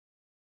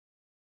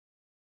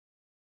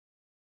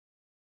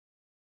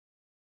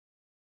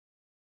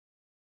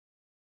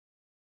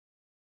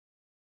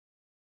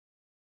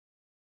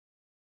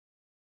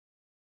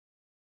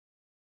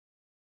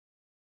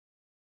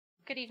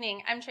Good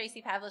evening. I'm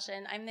Tracy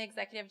Pavlishin. I'm the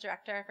Executive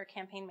Director for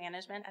Campaign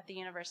Management at the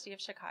University of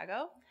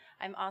Chicago.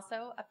 I'm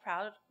also a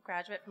proud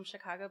graduate from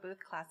Chicago Booth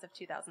Class of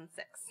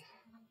 2006.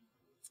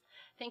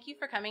 Thank you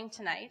for coming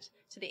tonight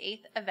to the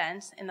 8th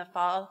event in the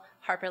Fall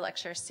Harper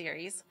Lecture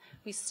Series.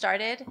 We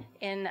started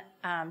in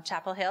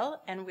Chapel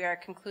Hill and we are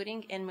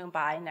concluding in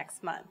Mumbai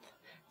next month.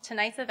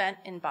 Tonight's event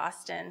in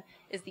Boston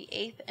is the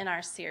 8th in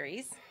our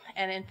series,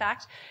 and in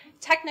fact,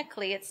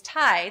 technically it's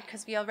tied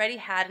because we already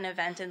had an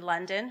event in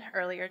London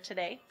earlier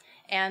today,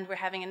 and we're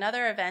having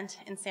another event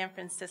in San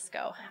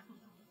Francisco.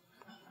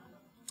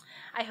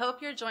 I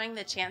hope you're enjoying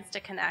the chance to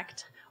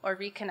connect or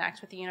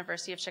reconnect with the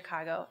University of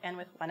Chicago and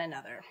with one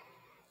another.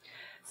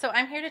 So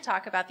I'm here to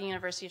talk about the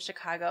University of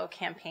Chicago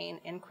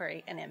campaign,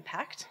 Inquiry, and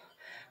Impact.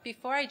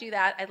 Before I do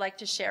that, I'd like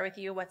to share with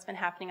you what's been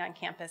happening on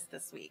campus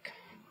this week.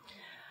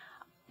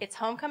 It's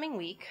homecoming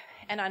week,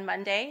 and on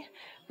Monday,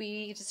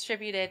 we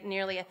distributed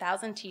nearly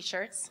 1,000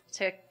 t-shirts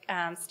to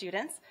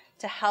students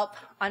to help,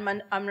 on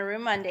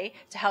Maroon Monday,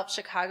 to help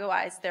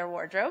Chicagoize their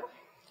wardrobe.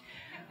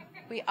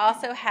 We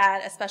also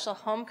had a special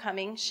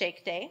homecoming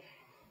shake day,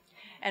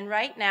 and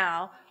right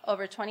now,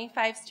 over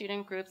 25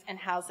 student groups and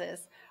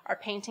houses are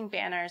painting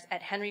banners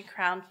at Henry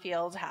Crown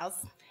Field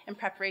House in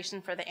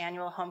preparation for the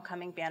annual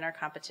homecoming banner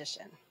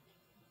competition.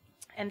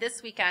 And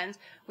this weekend,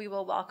 we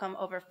will welcome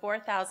over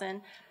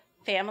 4,000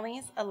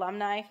 families,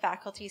 alumni,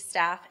 faculty,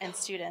 staff, and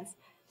students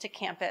to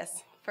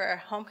campus for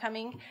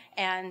homecoming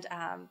and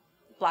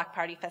block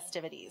party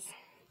festivities.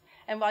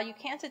 And while you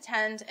can't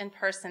attend in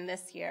person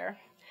this year,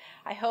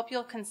 I hope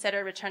you'll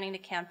consider returning to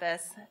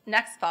campus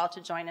next fall to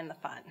join in the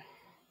fun.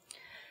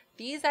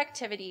 These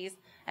activities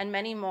and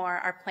many more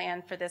are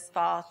planned for this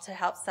fall to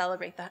help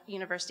celebrate the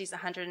university's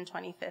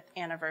 125th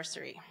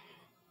anniversary.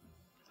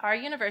 Our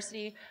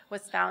university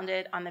was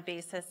founded on the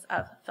basis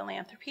of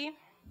philanthropy,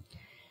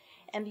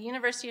 and the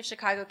University of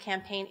Chicago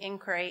Campaign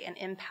Inquiry and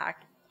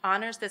Impact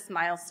honors this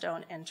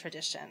milestone and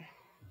tradition.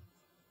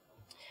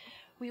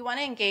 We want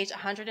to engage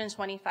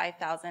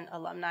 125,000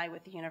 alumni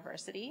with the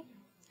university,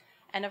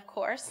 and of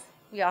course,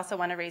 we also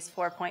want to raise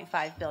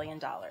 $4.5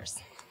 billion.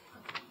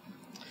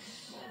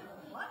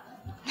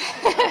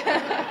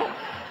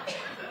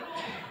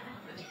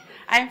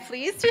 I'm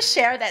pleased to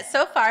share that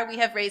so far we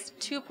have raised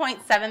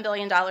 $2.7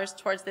 billion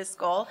towards this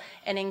goal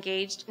and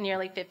engaged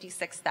nearly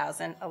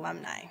 56,000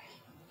 alumni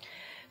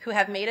who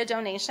have made a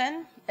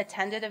donation,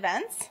 attended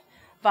events,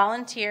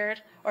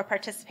 volunteered, or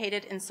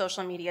participated in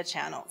social media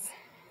channels.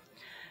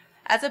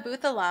 As a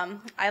Booth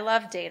alum, I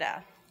love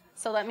data,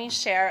 so let me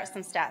share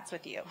some stats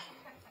with you.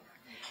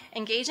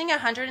 Engaging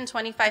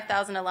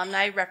 125,000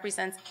 alumni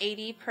represents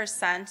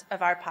 80%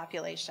 of our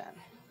population.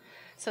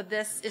 So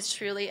this is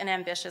truly an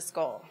ambitious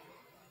goal.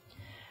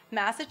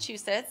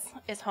 Massachusetts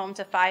is home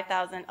to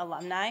 5,000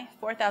 alumni,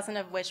 4,000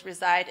 of which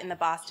reside in the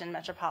Boston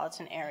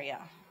metropolitan area.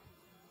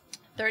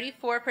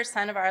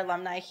 34% of our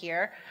alumni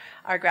here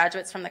are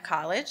graduates from the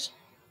college,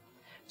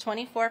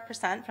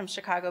 24% from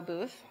Chicago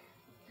Booth,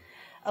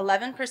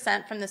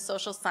 11% from the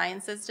Social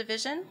Sciences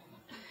Division,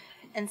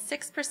 and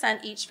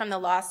 6% each from the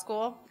Law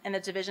School and the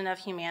Division of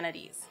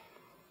Humanities.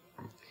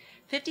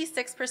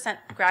 56%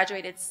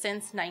 graduated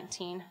since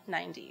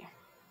 1990.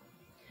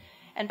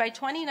 And by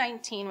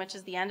 2019, which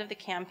is the end of the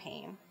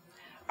campaign,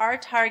 our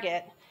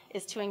target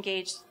is to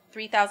engage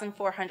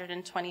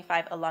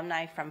 3,425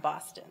 alumni from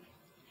Boston.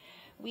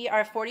 We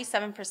are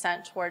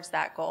 47% towards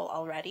that goal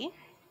already,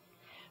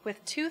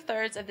 with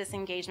 2/3 of this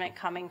engagement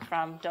coming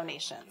from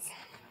donations.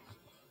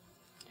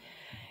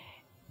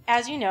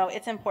 As you know,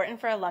 it's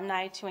important for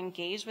alumni to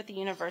engage with the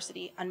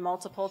university on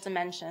multiple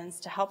dimensions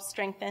to help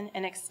strengthen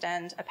and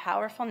extend a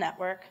powerful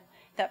network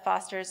that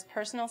fosters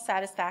personal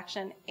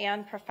satisfaction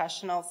and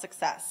professional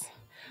success.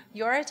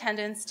 Your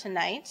attendance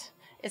tonight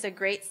is a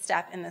great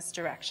step in this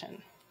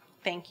direction.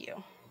 Thank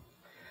you.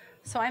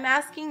 So I'm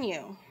asking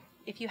you,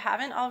 if you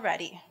haven't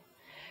already,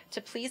 to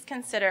please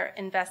consider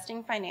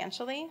investing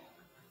financially,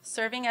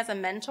 serving as a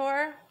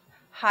mentor,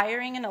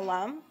 hiring an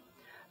alum,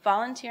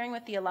 volunteering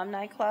with the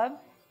Alumni Club,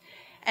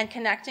 and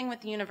connecting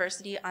with the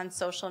university on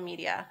social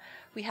media.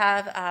 We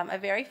have a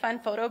very fun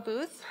photo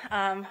booth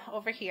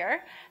over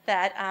here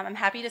that I'm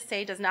happy to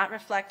say does not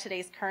reflect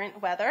today's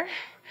current weather.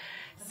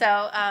 So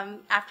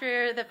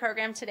after the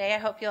program today, I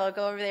hope you'll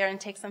go over there and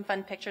take some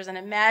fun pictures and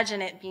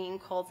imagine it being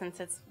cold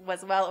since it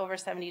was well over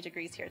 70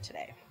 degrees here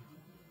today.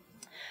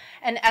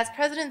 And as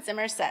President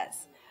Zimmer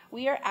says,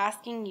 we are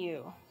asking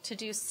you to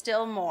do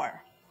still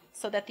more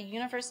so that the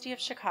University of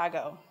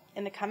Chicago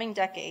in the coming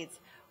decades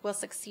will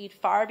succeed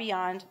far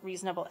beyond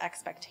reasonable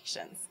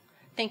expectations.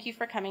 Thank you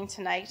for coming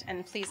tonight,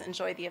 and please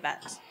enjoy the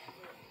event.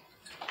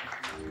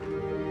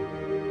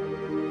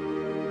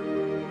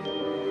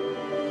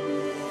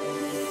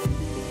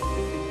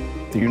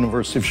 The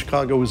University of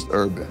Chicago is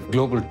urban,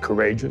 global,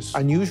 courageous,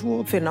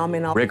 unusual,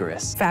 phenomenal,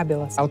 rigorous,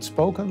 fabulous,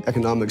 outspoken,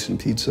 economics and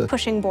pizza,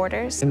 pushing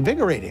borders,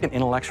 invigorating, an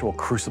intellectual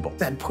crucible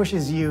that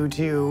pushes you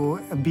to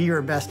be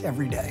your best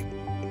every day.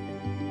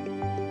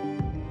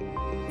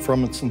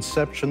 From its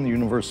inception, the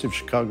University of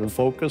Chicago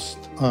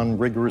focused on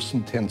rigorous,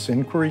 intense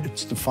inquiry.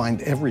 It's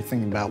defined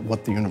everything about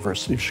what the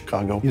University of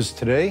Chicago is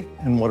today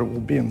and what it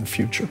will be in the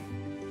future.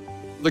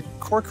 The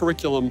core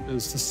curriculum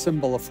is the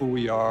symbol of who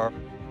we are.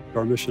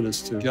 Our mission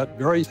is to get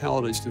very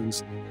talented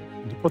students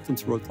and to put them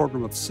through a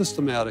program of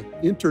systematic,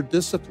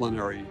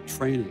 interdisciplinary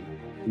training,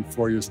 and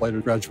 4 years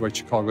later, graduate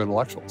Chicago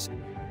intellectuals.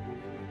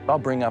 I'll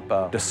bring up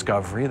a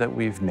discovery that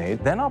we've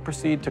made, then I'll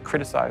proceed to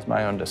criticize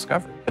my own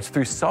discovery. It's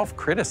through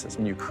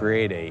self-criticism you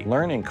create a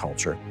learning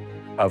culture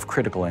of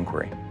critical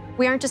inquiry.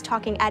 We aren't just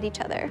talking at each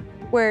other,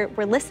 we're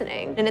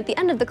listening. And at the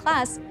end of the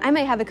class, I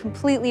may have a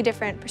completely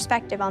different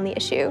perspective on the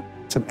issue.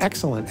 Some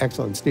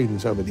excellent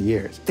students over the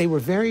years. They were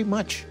very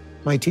much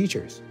my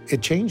teachers.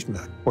 It changed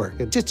my work.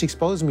 It just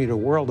exposed me to a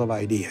world of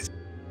ideas.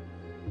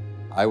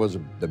 I was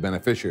the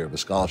beneficiary of a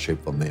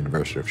scholarship from the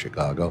University of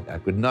Chicago. I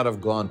could not have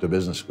gone to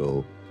business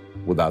school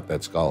without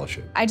that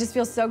scholarship. I just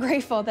feel so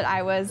grateful that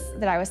I was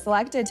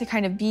selected to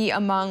kind of be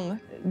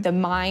among the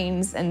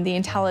minds and the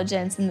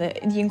intelligence and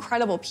the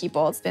incredible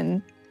people. It's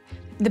been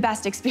the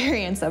best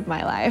experience of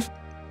my life.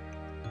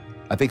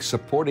 I think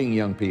supporting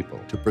young people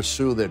to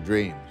pursue their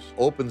dreams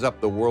opens up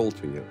the world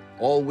to you.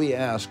 All we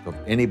ask of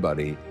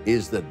anybody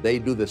is that they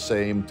do the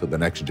same to the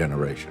next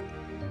generation.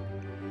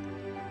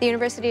 The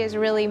university is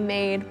really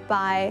made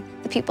by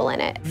the people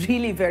in it.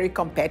 Really very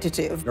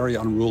competitive. Very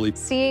unruly.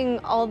 Seeing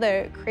all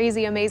the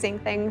crazy, amazing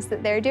things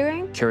that they're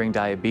doing. Curing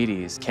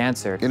diabetes,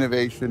 cancer.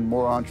 Innovation,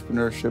 more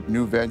entrepreneurship,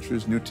 new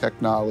ventures, new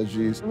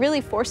technologies. Really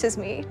forces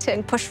me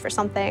to push for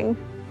something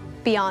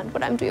beyond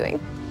what I'm doing.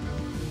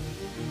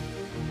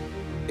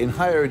 In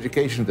higher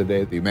education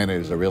today, the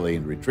humanities are really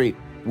in retreat.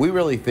 We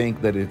really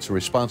think that it's a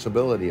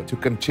responsibility to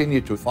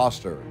continue to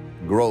foster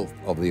growth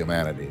of the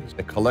humanities.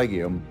 The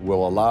Collegium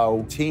will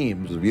allow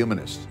teams of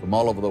humanists from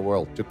all over the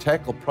world to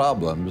tackle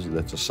problems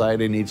that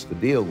society needs to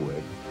deal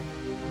with.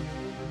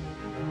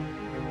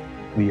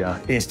 The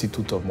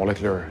Institute of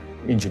Molecular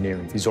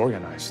Engineering is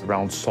organized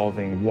around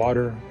solving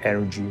water,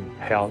 energy,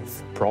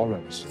 health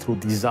problems through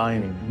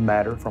designing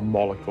matter from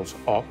molecules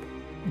up.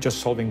 Just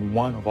solving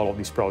one of all of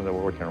these problems that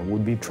we're working on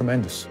would be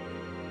tremendous.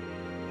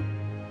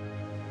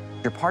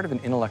 You're part of an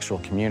intellectual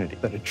community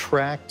that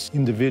attracts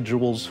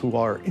individuals who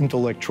are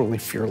intellectually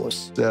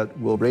fearless. That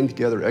will bring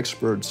together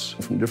experts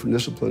from different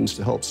disciplines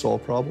to help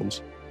solve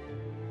problems.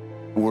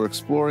 We're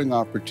exploring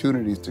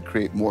opportunities to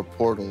create more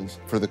portals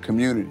for the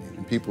community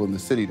and people in the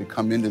city to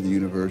come into the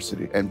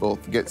university and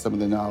both get some of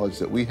the knowledge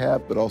that we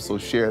have, but also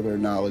share their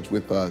knowledge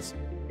with us.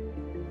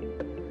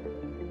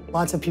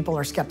 Lots of people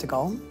are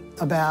skeptical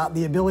about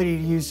the ability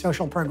to use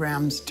social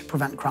programs to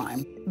prevent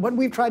crime. What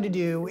we've tried to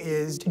do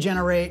is to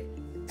generate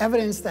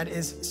evidence that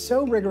is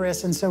so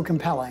rigorous and so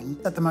compelling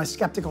that the most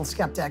skeptical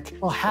skeptic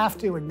will have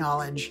to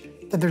acknowledge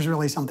that there's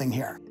really something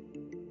here.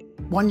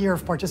 1 year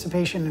of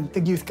participation in the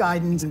Youth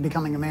Guidance and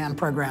Becoming a Man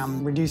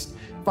program reduced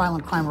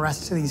violent crime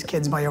arrests to these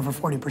kids by over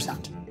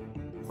 40%,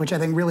 which I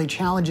think really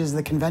challenges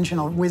the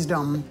conventional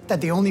wisdom that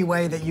the only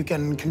way that you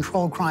can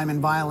control crime and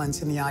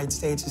violence in the United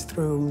States is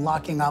through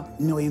locking up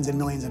millions and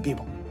millions of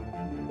people.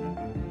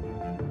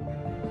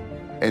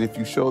 And if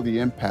you show the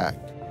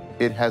impact,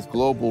 it has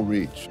global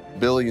reach.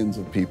 Billions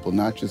of people,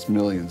 not just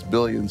millions,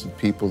 billions of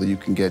people that you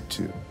can get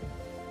to.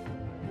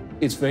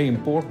 It's very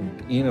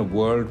important in a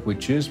world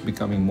which is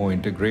becoming more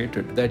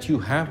integrated that you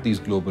have these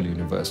global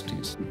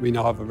universities. We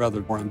now have a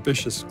rather more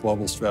ambitious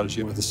global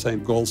strategy with the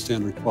same gold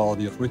standard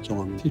quality of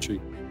curriculum and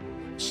teaching.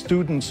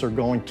 Students are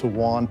going to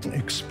want an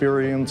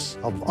experience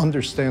of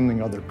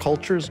understanding other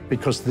cultures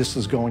because this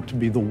is going to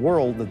be the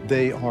world that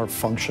they are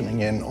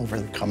functioning in over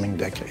the coming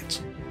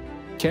decades.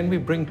 Can we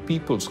bring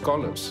people,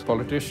 scholars,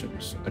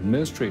 politicians,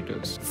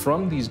 administrators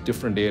from these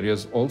different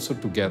areas also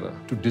together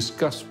to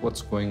discuss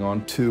what's going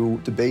on? To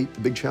debate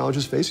the big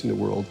challenges facing the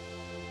world.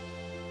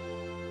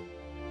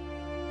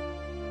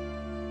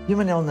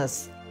 Human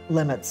illness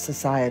limits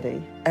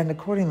society, and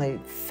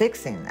accordingly,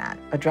 fixing that,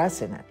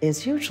 addressing it,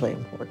 is hugely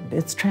important.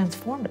 It's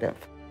transformative.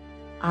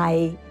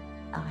 I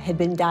had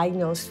been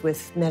diagnosed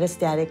with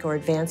metastatic or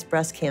advanced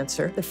breast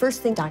cancer. The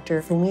first thing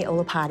Dr. Fumi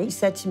Olopati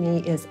said to me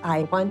is,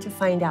 I want to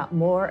find out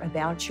more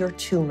about your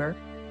tumor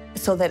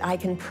so that I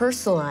can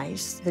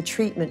personalize the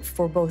treatment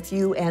for both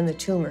you and the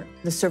tumor.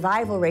 The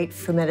survival rate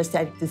for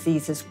metastatic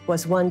diseases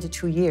was 1 to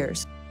 2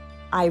 years.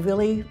 I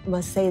really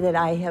must say that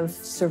I have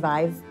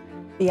survived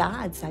the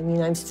odds. I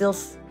mean, I'm still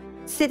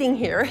sitting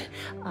here,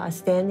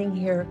 standing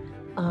here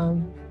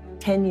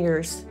 10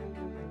 years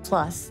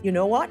plus. You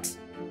know what?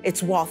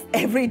 It's worth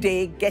every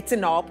day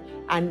getting up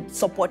and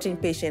supporting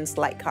patients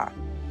like her.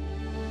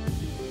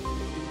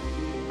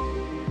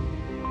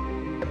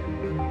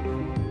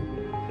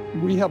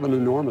 We have an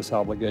enormous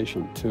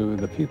obligation to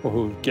the people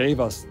who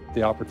gave us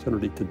the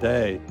opportunity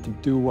today to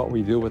do what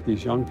we do with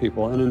these young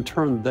people, and in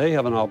turn, they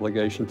have an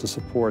obligation to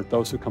support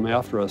those who come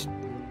after us.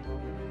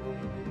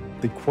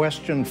 The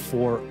question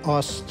for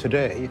us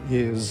today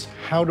is,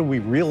 how do we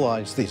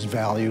realize these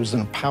values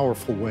in a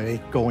powerful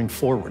way going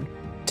forward?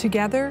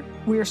 Together,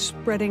 we are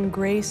spreading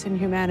grace and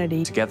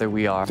humanity. Together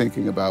we are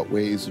thinking about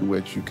ways in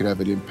which you could have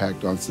an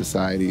impact on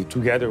society.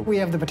 Together, we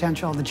have the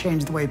potential to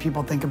change the way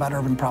people think about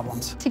urban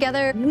problems.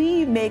 Together,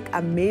 we make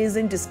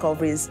amazing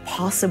discoveries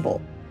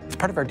possible. It's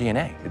part of our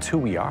DNA. It's who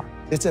we are.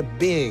 It's a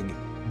big,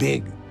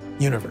 big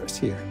universe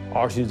here.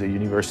 Ours is the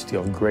university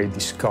of great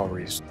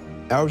discoveries.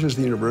 Ours is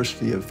the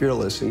university of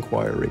fearless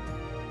inquiry.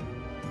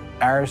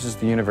 Ours is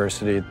the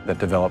university that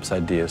develops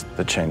ideas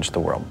that change the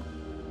world.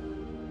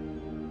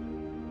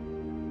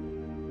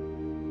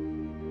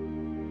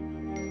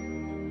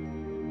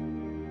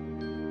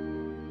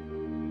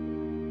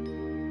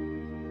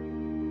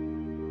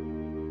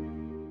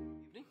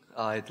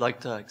 I'd like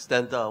to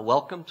extend a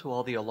welcome to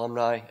all the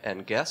alumni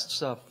and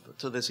guests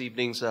to this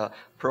evening's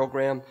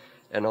program,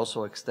 and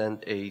also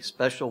extend a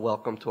special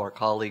welcome to our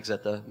colleagues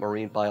at the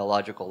Marine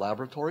Biological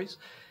Laboratories.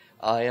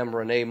 I am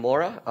Rene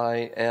Mora.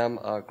 I am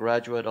a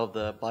graduate of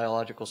the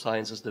Biological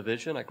Sciences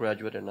Division. I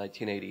graduated in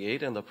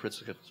 1988 and the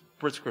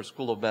Pritzker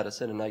School of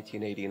Medicine in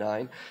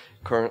 1989.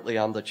 Currently,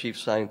 I'm the Chief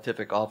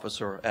Scientific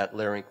Officer at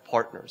Laring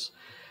Partners.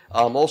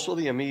 I'm also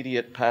the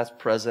immediate past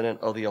president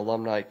of the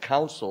Alumni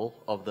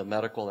Council of the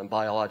Medical and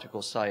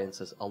Biological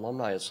Sciences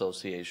Alumni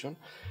Association.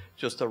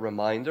 Just a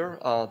reminder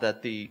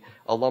that the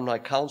Alumni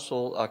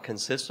Council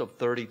consists of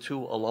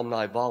 32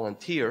 alumni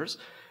volunteers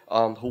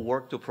who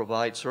work to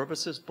provide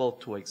services both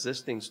to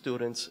existing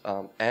students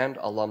and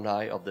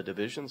alumni of the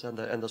divisions and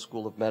the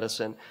School of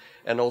Medicine,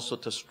 and also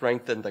to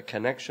strengthen the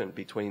connection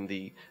between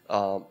the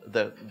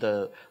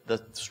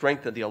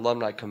strength of the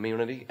alumni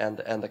community and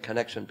the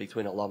connection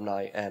between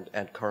alumni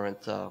and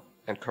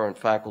current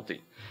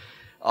faculty.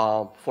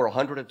 For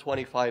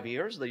 125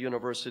 years, the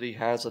university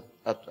has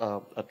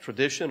a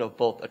tradition of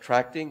both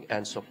attracting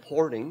and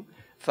supporting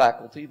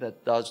faculty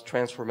that does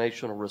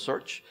transformational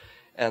research.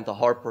 And the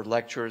Harper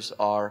lectures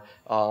are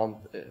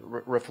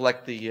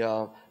reflect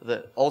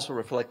also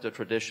reflect the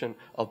tradition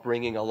of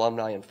bringing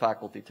alumni and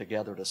faculty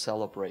together to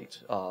celebrate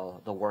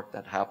the work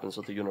that happens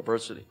at the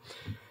university.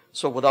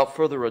 So, without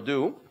further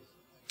ado,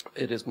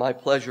 it is my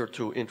pleasure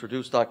to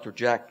introduce Dr.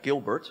 Jack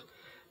Gilbert,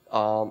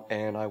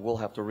 and I will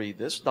have to read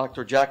this.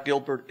 Dr. Jack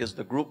Gilbert is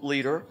the group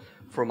leader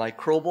for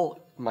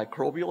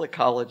microbial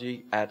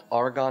ecology at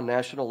Argonne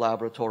National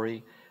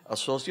Laboratory,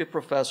 Associate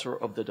Professor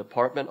of the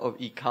Department of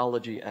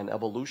Ecology and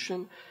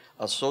Evolution,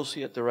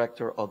 Associate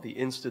Director of the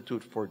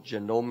Institute for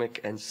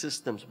Genomic and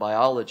Systems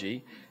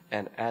Biology,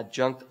 and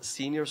Adjunct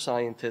Senior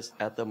Scientist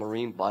at the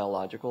Marine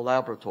Biological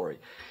Laboratory.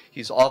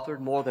 He's authored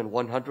more than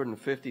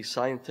 150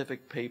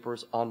 scientific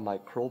papers on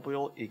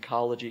microbial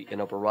ecology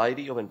in a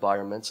variety of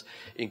environments,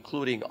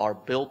 including our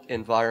built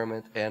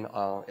environment and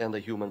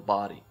the human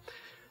body.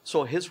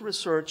 So his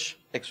research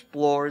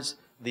explores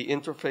the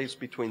interface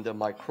between the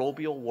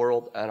microbial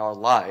world and our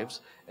lives,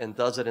 and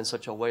does it in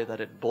such a way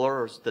that it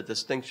blurs the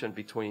distinction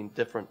between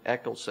different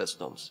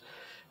ecosystems.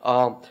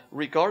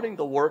 Regarding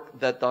the work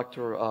that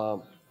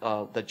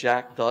that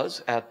Jack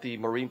does at the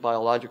Marine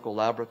Biological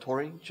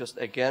Laboratory, just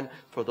again,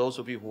 for those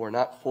of you who are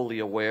not fully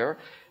aware,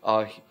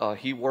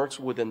 he works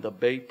within the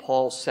Bay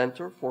Paul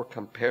Center for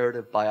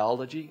Comparative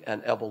Biology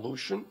and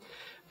Evolution.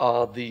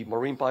 The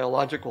Marine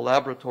Biological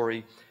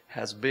Laboratory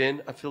has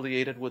been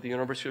affiliated with the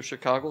University of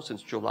Chicago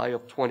since July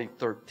of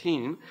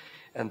 2013,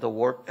 and the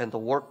work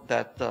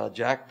that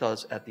Jack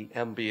does at the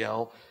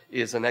MBL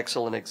is an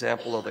excellent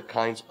example of the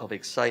kinds of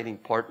exciting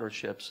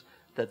partnerships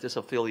that this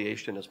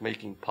affiliation is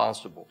making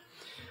possible.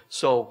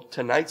 So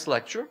tonight's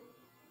lecture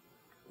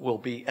will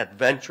be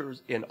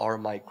Adventures in Our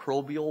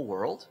Microbial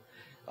World,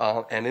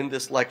 and in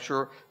this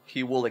lecture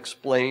he will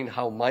explain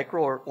how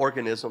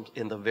microorganisms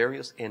in the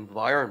various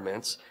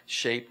environments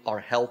shape our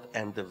health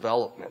and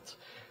development.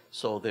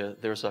 So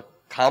there's a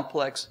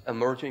complex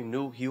emerging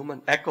new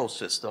human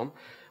ecosystem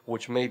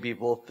which may be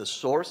both the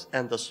source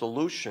and the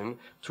solution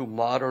to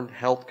modern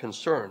health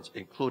concerns,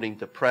 including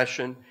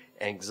depression,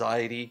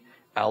 anxiety,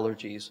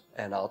 allergies,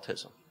 and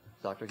autism.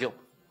 Dr. Gilbert.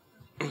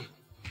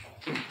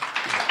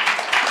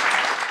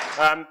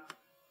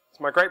 It's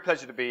my great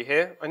pleasure to be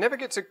here. I never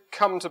get to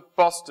come to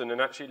Boston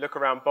and actually look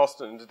around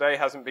Boston, and today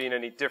hasn't been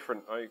any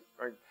different. I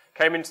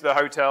came into the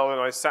hotel and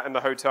I sat in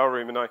the hotel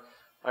room, and I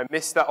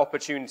miss that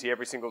opportunity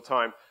every single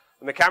time.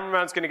 And the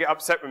cameraman's going to get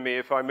upset with me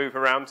if I move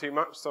around too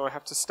much, so I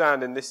have to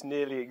stand in this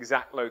nearly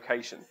exact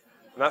location.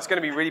 And that's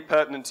going to be really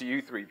pertinent to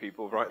you three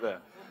people right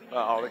there.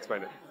 I'll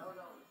explain it.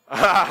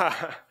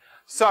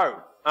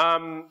 So,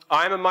 I'm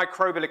a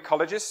microbial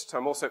ecologist.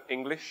 I'm also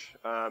English,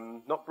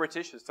 not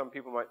British, as some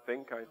people might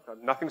think. I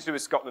have nothing to do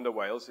with Scotland or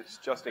Wales. It's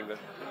just English.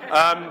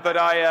 But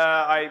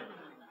I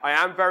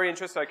am very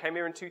interested. I came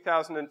here in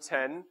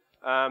 2010.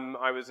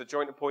 I was a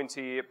joint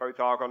appointee at both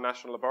Argonne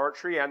National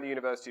Laboratory and the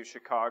University of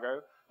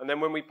Chicago. And then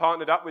when we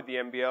partnered up with the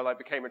MBL, I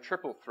became a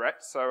triple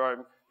threat. So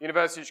I'm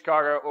University of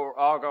Chicago or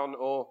Argonne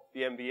or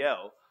the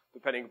MBL,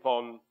 depending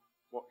upon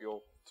what your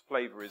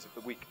flavor is of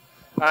the week.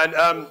 And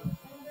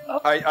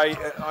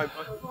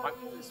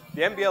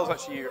the MBL is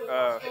actually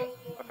a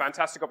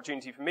fantastic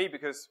opportunity for me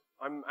because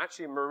I'm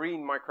actually a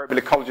marine microbial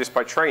ecologist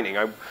by training.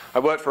 I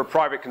worked for a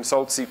private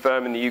consultancy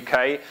firm in the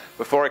UK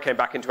before I came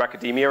back into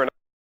academia, and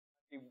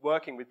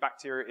working with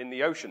bacteria in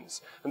the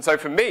oceans. And so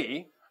for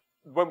me,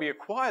 when we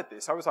acquired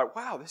this, I was like,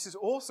 wow, this is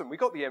awesome. We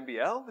got the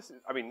MBL.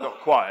 Not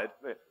acquired,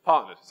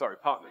 partnered.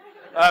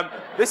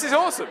 This is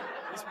awesome.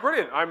 It's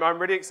brilliant. I'm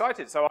really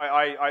excited. So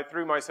I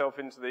threw myself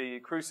into the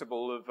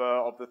crucible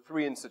of the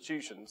three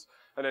institutions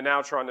and are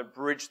now trying to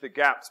bridge the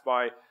gaps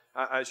by,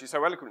 as you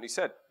so eloquently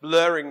said,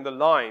 blurring the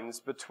lines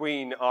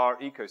between our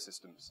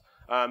ecosystems.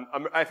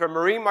 If a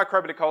marine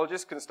microbial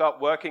ecologist can start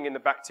working in the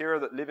bacteria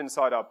that live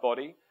inside our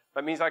body,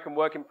 that means I can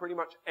work in pretty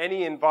much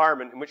any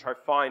environment in which I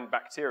find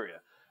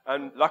bacteria.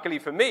 And luckily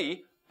for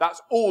me,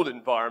 that's all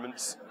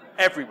environments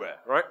everywhere,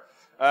 right?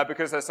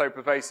 Because they're so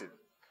pervasive.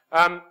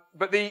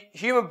 But the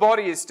human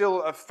body is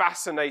still a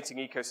fascinating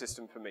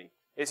ecosystem for me.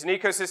 It's an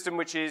ecosystem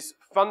which is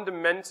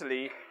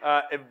fundamentally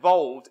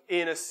evolved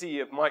in a sea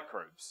of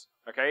microbes.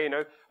 Okay,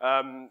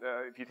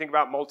 if you think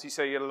about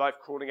multicellular life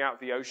crawling out of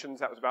the oceans,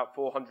 that was about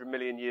 400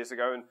 million years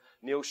ago, and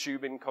Neil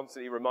Shubin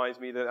constantly reminds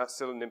me that that's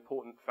still an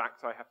important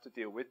fact I have to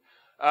deal with.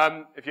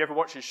 If you ever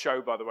watch his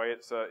show, by the way,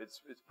 it's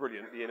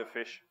brilliant, The Inner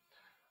Fish.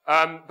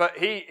 But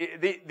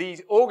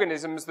these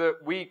organisms that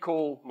we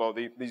call, well,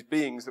 these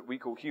beings that we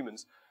call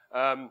humans,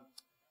 I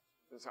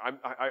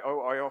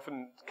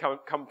often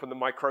come from the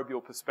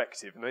microbial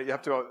perspective, and you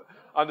have to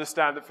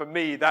understand that for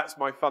me, that's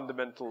my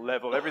fundamental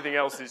level. Everything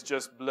else is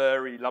just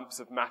blurry lumps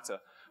of matter.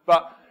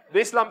 But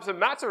this lumps of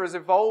matter has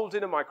evolved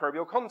in a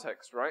microbial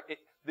context, right?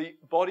 The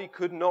body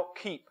could not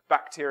keep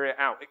bacteria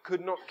out. It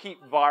could not keep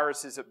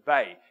viruses at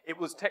bay. It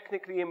was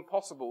technically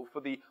impossible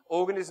for the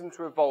organism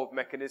to evolve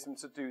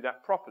mechanisms to do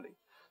that properly.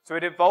 So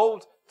it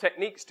evolved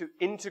techniques to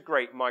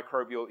integrate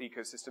microbial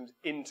ecosystems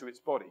into its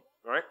body,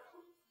 right?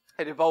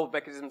 It evolved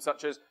mechanisms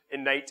such as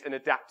innate and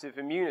adaptive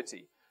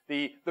immunity,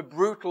 the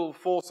brutal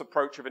force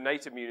approach of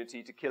innate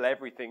immunity to kill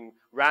everything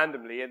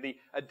randomly, and the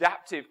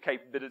adaptive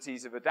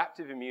capabilities of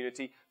adaptive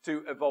immunity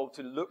to evolve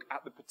to look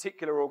at the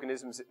particular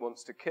organisms it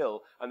wants to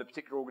kill and the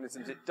particular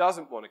organisms it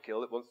doesn't want to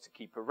kill, it wants to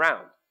keep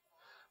around.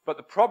 But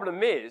the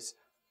problem is,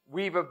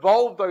 we've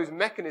evolved those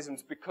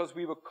mechanisms because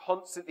we were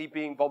constantly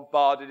being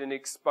bombarded and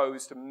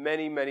exposed to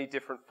many, many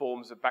different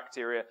forms of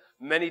bacteria,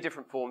 many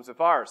different forms of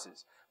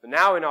viruses. But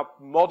now in our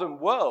modern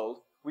world,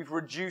 we've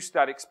reduced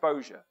that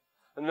exposure.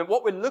 And then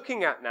what we're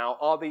looking at now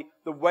are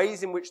the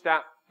ways in which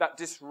that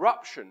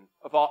disruption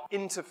of our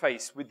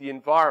interface with the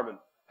environment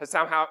has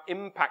somehow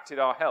impacted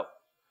our health.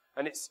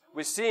 And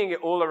we're seeing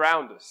it all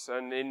around us,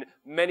 and in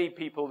many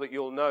people that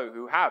you'll know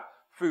who have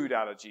food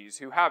allergies,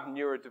 who have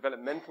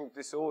neurodevelopmental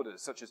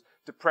disorders such as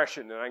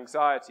depression and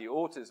anxiety,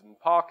 autism,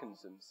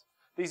 Parkinson's.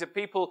 These are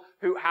people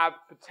who have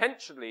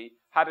potentially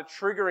had a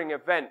triggering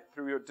event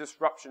through a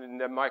disruption in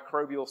their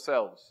microbial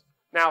cells.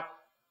 Now,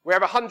 we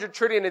have 100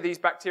 trillion of these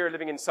bacteria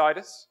living inside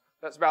us.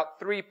 That's about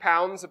 3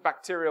 pounds of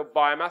bacterial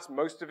biomass,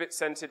 most of it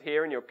centered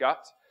here in your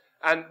gut.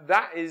 And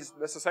that's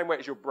the same weight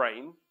as your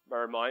brain,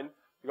 bear in mind.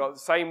 You've got the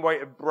same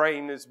weight of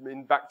brain as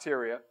in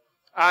bacteria.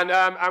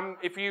 And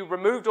if you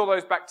removed all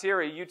those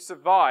bacteria, you'd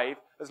survive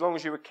as long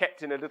as you were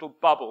kept in a little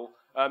bubble,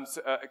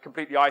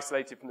 completely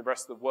isolated from the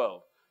rest of the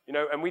world.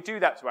 And we do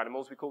that to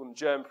animals. We call them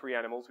germ-free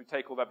animals. We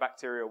take all their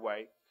bacteria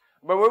away.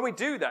 But when we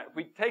do that,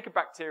 we take a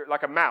bacteria,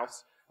 like a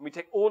mouse, and we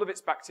take all of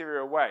its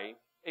bacteria away,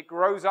 it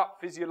grows up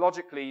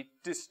physiologically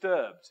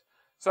disturbed.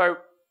 So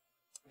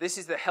this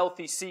is the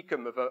healthy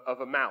cecum of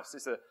a mouse.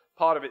 It's a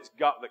part of its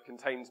gut that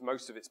contains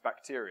most of its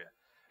bacteria.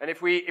 And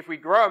if we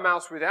grow a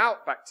mouse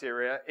without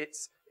bacteria,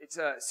 its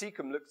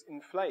cecum looks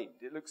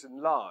inflamed. It looks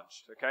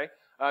enlarged, okay?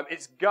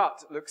 Its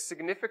gut looks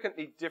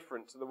significantly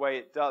different to the way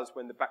it does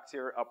when the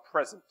bacteria are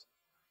present.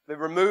 The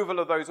removal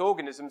of those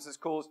organisms has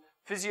caused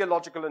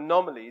physiological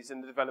anomalies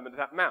in the development of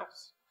that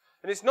mouse.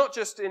 And it's not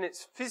just in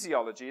its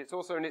physiology, it's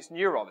also in its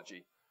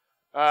neurology.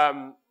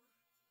 Okay,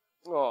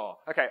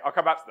 I'll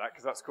come back to that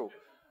because that's cool.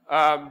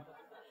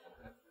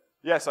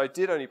 Yes, I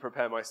did only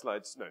prepare my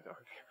slides.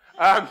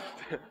 No.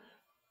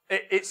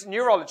 Its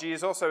neurology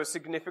is also a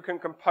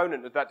significant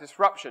component of that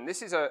disruption.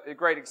 This is a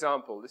great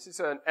example. This is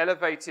an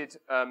elevated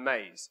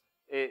maze.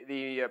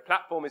 The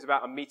platform is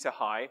about 1 meter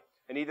high,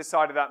 and either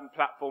side of that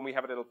platform we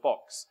have a little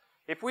box.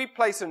 If we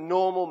place a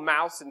normal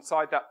mouse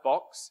inside that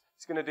box,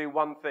 it's going to do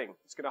one thing.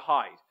 It's going to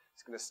hide.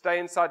 It's going to stay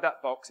inside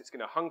that box. It's going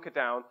to hunker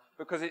down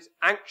because it's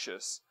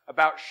anxious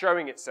about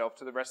showing itself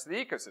to the rest of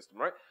the ecosystem,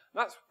 right?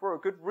 And that's for a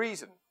good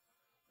reason.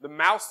 The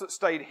mouse that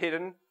stayed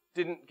hidden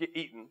didn't get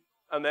eaten,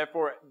 and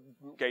therefore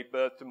it gave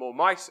birth to more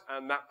mice,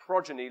 and that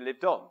progeny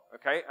lived on,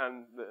 okay?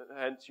 And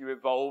hence you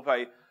evolve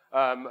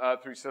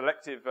through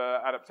selective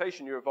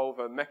adaptation, you evolve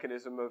a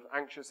mechanism of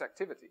anxious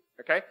activity,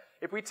 okay?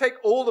 If we take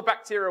all the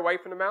bacteria away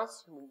from the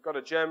mouse, and we've got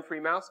a germ-free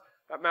mouse,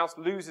 that mouse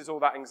loses all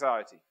that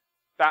anxiety.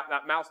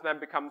 That mouse then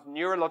becomes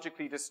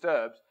neurologically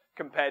disturbed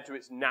compared to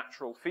its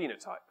natural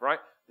phenotype, right?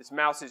 This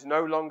mouse is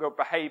no longer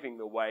behaving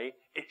the way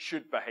it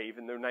should behave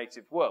in the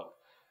native world.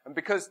 And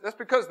that's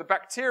because the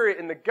bacteria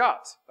in the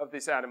gut of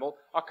this animal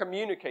are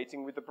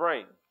communicating with the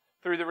brain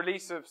through the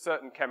release of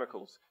certain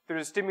chemicals, through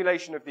the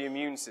stimulation of the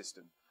immune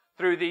system,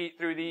 through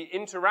the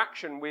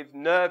interaction with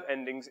nerve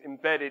endings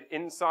embedded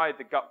inside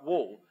the gut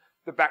wall.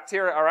 the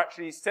bacteria are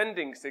actually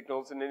sending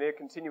signals in a near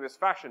continuous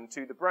fashion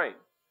to the brain.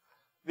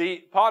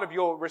 The part of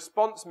your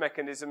response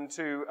mechanism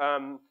to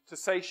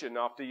satiation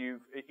after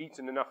you've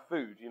eaten enough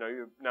food, you know,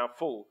 you're now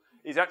full,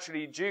 is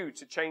actually due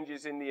to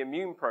changes in the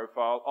immune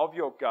profile of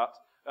your gut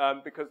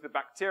because the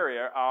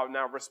bacteria are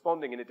now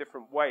responding in a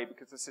different way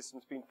because the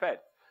system's been fed.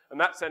 And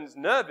that sends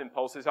nerve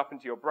impulses up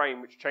into your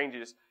brain, which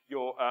changes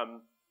your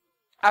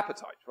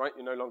appetite, right?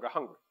 You're no longer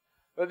hungry.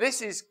 But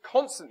this is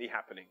constantly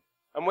happening.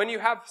 And when you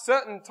have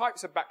certain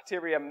types of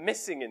bacteria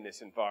missing in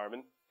this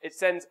environment, it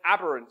sends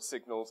aberrant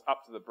signals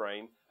up to the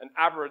brain and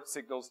aberrant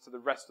signals to the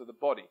rest of the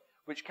body,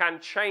 which can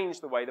change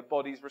the way the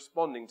body's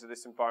responding to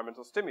this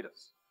environmental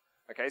stimulus.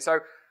 Okay, so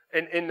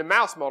in the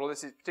mouse model,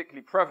 this is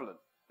particularly prevalent.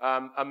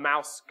 A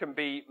mouse can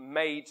be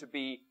made to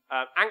be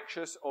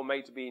anxious or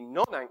made to be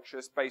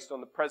non-anxious based on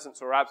the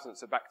presence or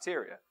absence of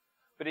bacteria.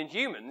 But in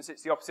humans,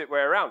 it's the opposite way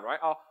around, right?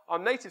 Our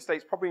native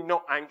state's probably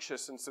not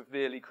anxious and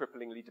severely,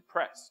 cripplingly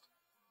depressed.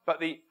 But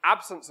the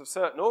absence of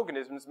certain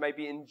organisms may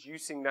be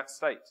inducing that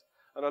state.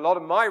 And a lot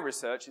of my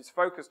research is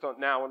focused on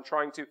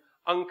trying to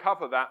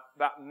uncover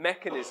that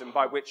mechanism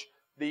by which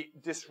the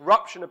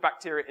disruption of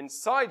bacteria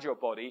inside your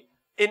body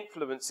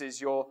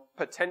influences your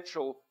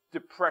potential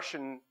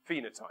depression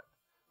phenotype.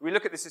 We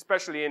look at this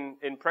especially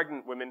in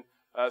pregnant women,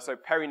 so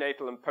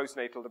perinatal and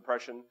postnatal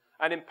depression,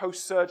 and in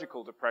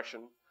post-surgical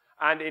depression,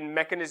 and in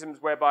mechanisms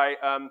whereby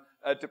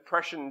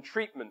depression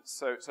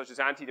treatments, such as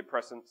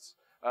antidepressants,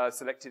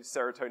 selective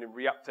serotonin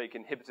reuptake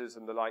inhibitors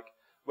and the like,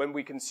 when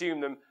we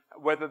consume them,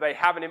 whether they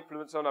have an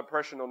influence on our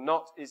depression or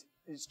not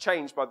is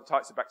changed by the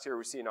types of bacteria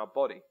we see in our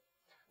body.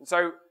 And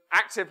so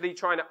actively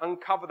trying to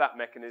uncover that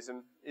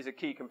mechanism is a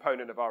key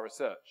component of our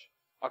research.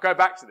 I'll go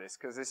back to this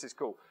because this is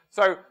cool.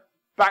 So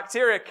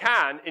bacteria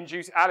can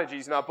induce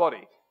allergies in our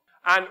body,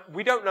 and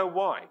we don't know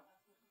why.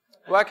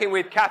 Working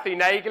with Kathy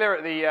Nagler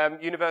at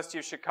the University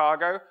of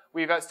Chicago,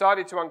 we've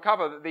started to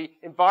uncover that the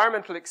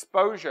environmental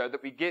exposure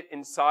that we get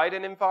inside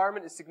an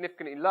environment is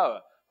significantly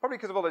lower, probably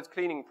because of all those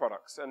cleaning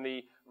products and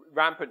the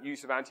rampant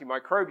use of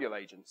antimicrobial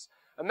agents.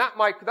 And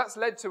that's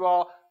led to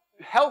our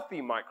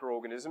healthy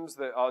microorganisms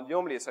that are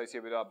normally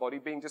associated with our body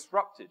being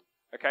disrupted,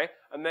 okay?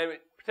 And then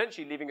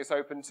potentially leaving us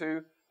open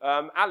to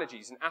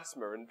allergies and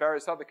asthma and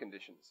various other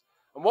conditions.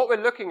 And what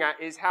we're looking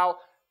at is how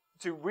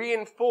to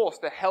reinforce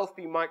the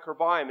healthy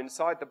microbiome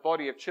inside the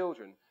body of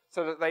children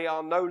so that they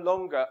are no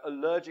longer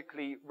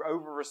allergically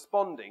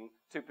over-responding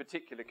to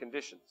particular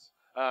conditions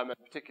and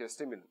particular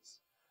stimulants.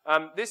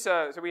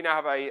 So we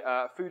now have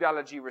a food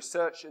allergy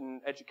research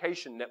and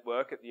education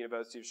network at the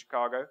University of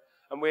Chicago,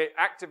 and we're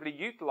actively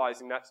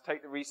utilizing that to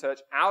take the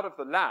research out of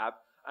the lab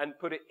and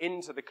put it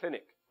into the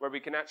clinic, where we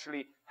can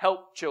actually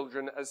help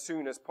children as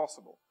soon as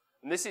possible.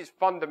 And this is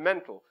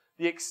fundamental.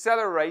 The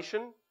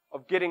acceleration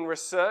of getting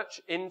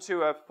research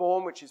into a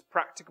form which is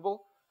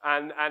practicable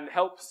and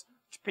helps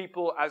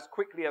people as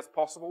quickly as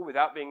possible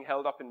without being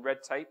held up in red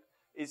tape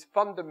is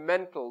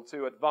fundamental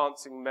to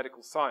advancing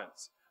medical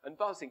science,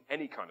 advancing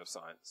any kind of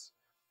science.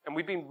 And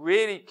we've been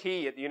really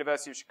key at the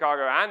University of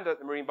Chicago and at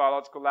the Marine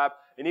Biological Lab,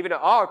 and even at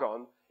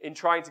Argonne, in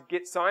trying to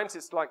get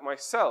scientists like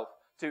myself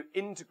to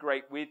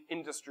integrate with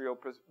industrial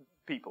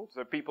people,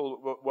 so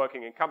people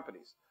working in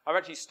companies. I've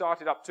actually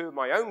started up 2 of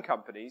my own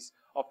companies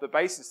off the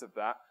basis of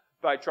that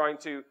by trying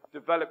to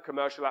develop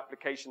commercial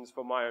applications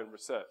for my own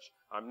research.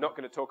 I'm not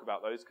going to talk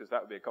about those because that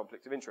would be a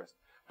conflict of interest.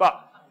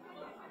 But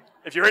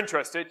if you're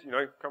interested, you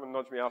know, come and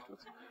nudge me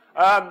afterwards.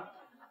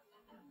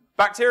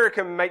 Bacteria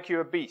can make you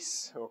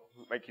obese or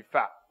make you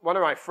fat. One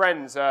of my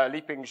friends,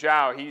 Liping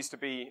Zhao, he used to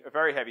be a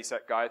very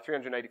heavy-set guy,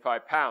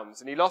 385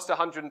 pounds, and he lost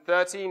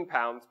 113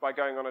 pounds by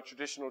going on a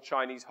traditional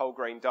Chinese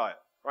whole-grain diet.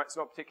 Right? It's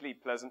not a particularly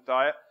pleasant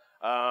diet,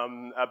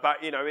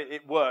 but you know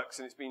it works,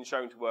 and it's been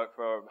shown to work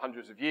for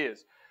hundreds of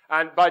years.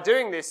 And by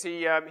doing this,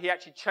 he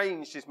actually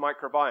changed his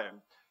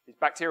microbiome. His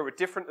bacteria were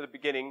different at the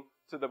beginning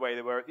to the way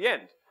they were at the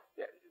end.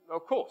 Yeah,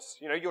 of course,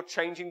 you know, you're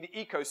changing the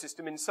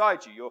ecosystem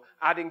inside you. You're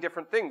adding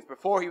different things.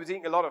 Before he was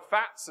eating a lot of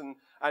fats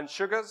and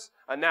sugars,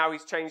 and now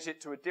he's changed it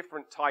to a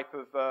different type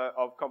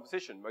of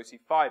composition, mostly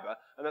fiber,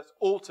 and that's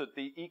altered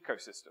the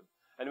ecosystem.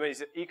 And when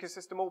his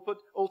ecosystem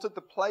altered,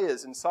 the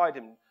players inside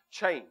him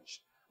changed.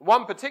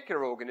 One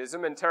particular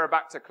organism,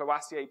 Enterobacter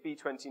cloaceae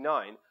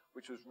B29,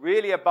 which was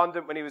really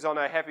abundant when he was on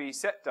a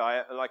heavy-set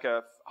diet, like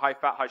a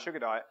high-fat, high-sugar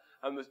diet,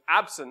 and was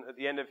absent at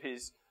the end of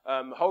his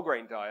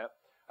whole-grain diet,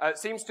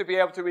 seems to be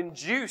able to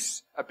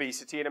induce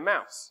obesity in a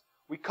mouse.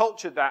 We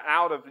cultured that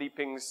out of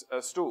Liping's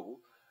stool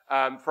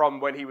from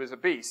when he was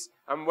obese,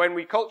 and when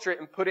we culture it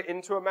and put it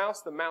into a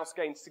mouse, the mouse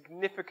gained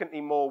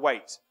significantly more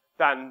weight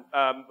than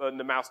when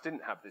the mouse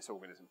didn't have this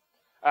organism.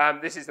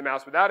 This is the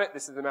mouse without it,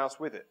 this is the mouse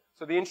with it.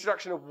 So the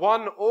introduction of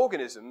one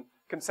organism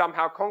can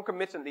somehow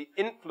concomitantly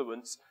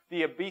influence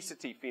the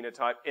obesity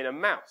phenotype in a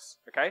mouse,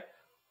 okay?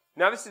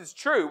 Now this is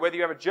true whether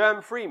you have a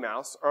germ-free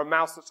mouse or a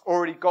mouse that's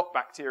already got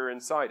bacteria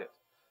inside it.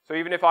 So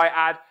even if I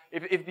add,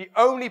 if the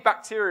only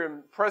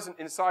bacterium present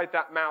inside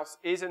that mouse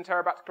is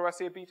Enterobacter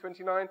cloaceae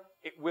B29,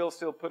 it will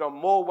still put on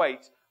more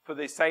weight for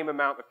the same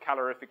amount of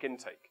calorific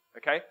intake,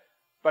 okay?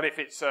 But if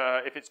it's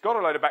got a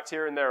load of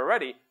bacteria in there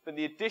already, then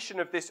the addition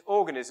of this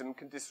organism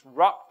can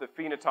disrupt the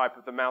phenotype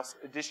of the mouse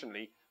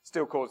additionally,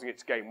 still causing it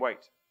to gain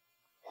weight.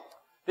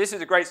 This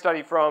is a great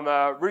study from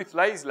Ruth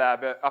Lay's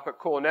lab up at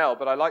Cornell,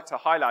 but I like to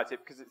highlight it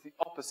because it's the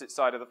opposite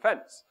side of the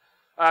fence.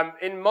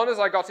 In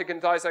monozygotic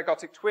and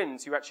dizygotic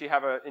twins, you actually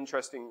have an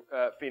interesting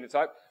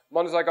phenotype.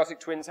 Monozygotic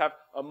twins have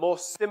a more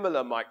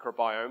similar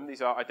microbiome.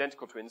 These are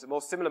identical twins, a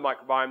more similar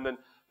microbiome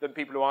than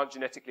people who aren't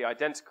genetically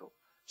identical.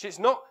 It's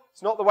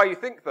not the way you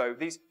think, though.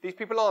 These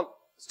people aren't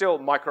still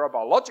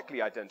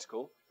microbiologically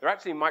identical. They're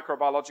actually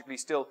microbiologically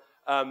still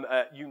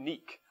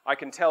unique. I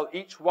can tell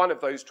each one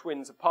of those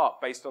twins apart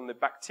based on the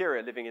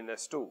bacteria living in their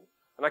stool.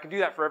 And I can do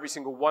that for every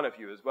single one of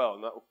you as well,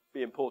 and that will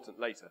be important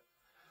later.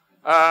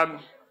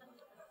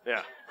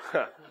 Yeah.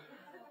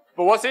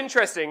 But what's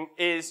interesting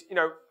is,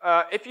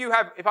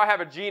 if I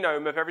have a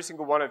genome of every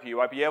single one of you,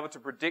 I'd be able to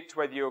predict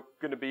whether you're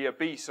going to be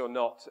obese or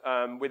not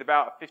with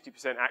about a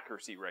 50%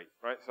 accuracy rate,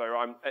 right? So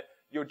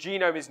your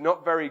genome is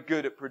not very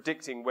good at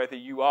predicting whether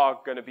you are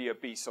going to be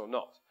obese or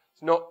not.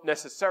 It's not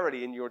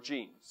necessarily in your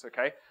genes,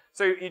 okay?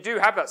 So you do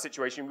have that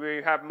situation where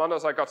you have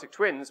monozygotic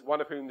twins,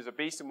 one of whom is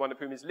obese and one of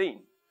whom is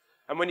lean.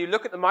 And when you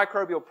look at the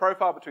microbial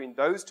profile between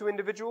those two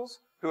individuals,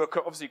 who are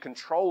obviously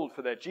controlled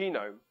for their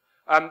genome,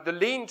 the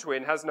lean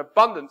twin has an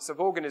abundance of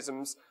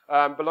organisms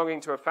belonging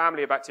to a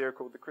family of bacteria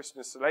called the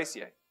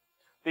Christnaculaceae.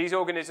 These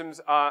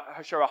organisms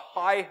show a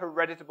high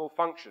hereditable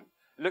function.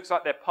 It looks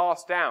like they're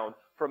passed down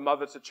from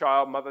mother to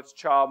child, mother to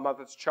child,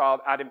 mother to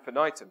child ad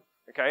infinitum.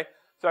 Okay?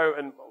 So,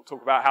 and we'll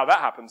talk about how that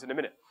happens in a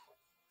minute.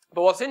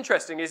 But what's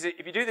interesting is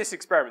if you do this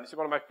experiment, this is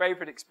one of my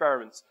favorite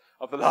experiments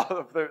of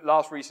the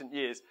last recent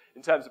years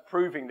in terms of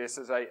proving this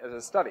as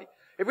a study.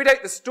 If we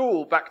take the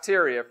stool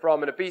bacteria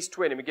from an obese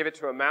twin and we give it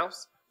to a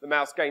mouse, the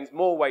mouse gains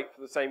more weight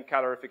for the same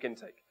calorific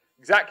intake.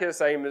 Exactly the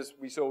same as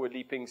we saw with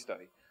Li Ping's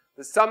study.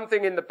 There's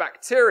something in the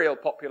bacterial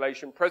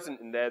population present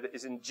in there that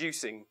is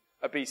inducing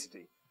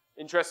obesity.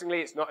 Interestingly,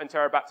 it's not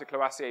Enterobacter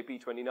cloaceae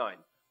B29.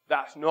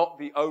 That's not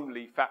the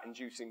only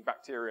fat-inducing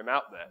bacterium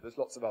out there. There's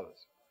lots of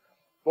others.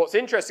 What's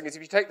interesting is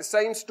if you take the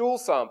same stool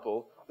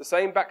sample, the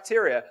same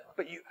bacteria,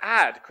 but you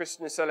add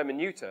Christnacella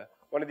minuta,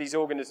 one of these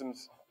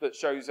organisms that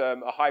shows a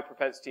high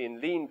propensity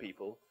in lean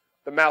people,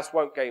 the mouse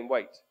won't gain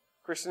weight.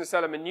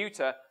 Christnacella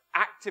minuta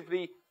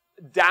actively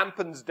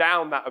dampens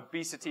down that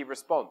obesity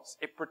response.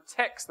 It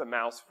protects the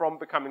mouse from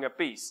becoming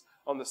obese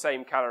on the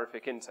same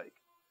calorific intake.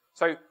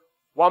 So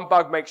one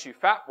bug makes you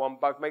fat, one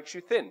bug makes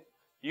you thin.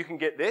 You can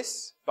get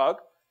this bug,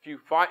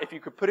 if you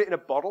could put it in a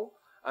bottle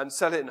and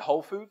sell it in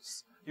Whole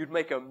Foods, you'd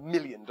make $1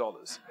 million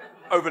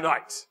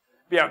overnight.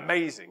 It'd be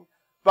amazing.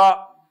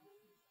 But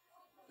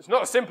it's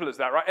not as simple as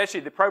that, right? Actually,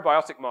 the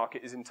probiotic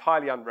market is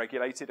entirely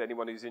unregulated.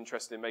 Anyone who's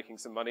interested in making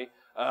some money.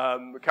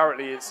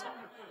 Currently,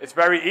 it's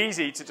very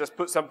easy to just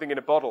put something in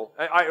a bottle.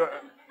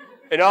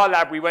 In our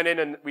lab, we went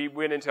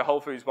into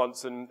Whole Foods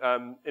once and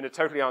in a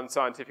totally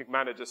unscientific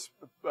manner just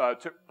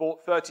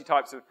bought 30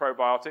 types of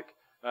probiotic.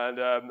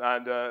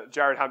 And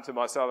Jared Hampton,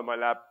 myself, in my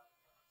lab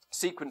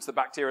sequenced the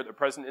bacteria that are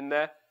present in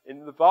there.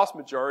 In the vast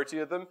majority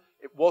of them,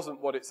 it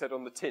wasn't what it said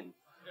on the tin.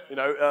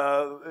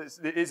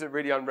 It is a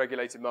really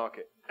unregulated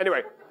market.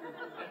 Anyway,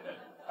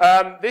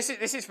 this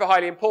is for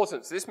highly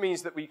important. So this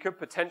means that we could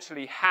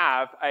potentially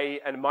have a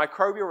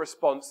microbial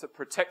response that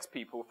protects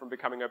people from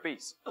becoming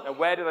obese. Now,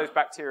 where do those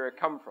bacteria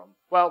come from?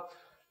 Well,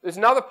 there's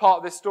another part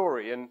of this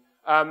story, and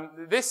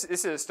this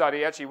is a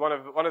study. Actually,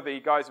 one of the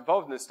guys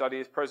involved in this study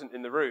is present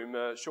in the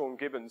room, Sean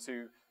Gibbons,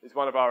 who is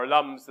one of our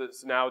alums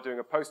that's now doing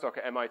a postdoc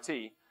at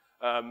MIT.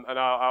 And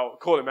I'll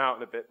call him out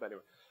in a bit. But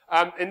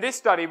anyway, in this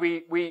study,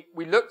 we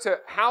looked at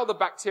how the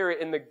bacteria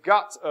in the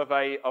gut of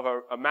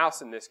a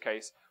mouse, in this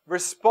case,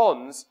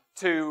 responds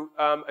to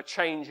a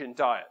change in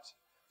diet.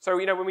 So,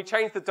 when we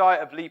changed the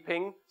diet of Li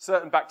Ping,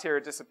 certain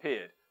bacteria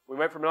disappeared. We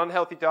went from an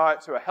unhealthy diet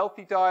to a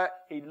healthy diet.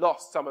 He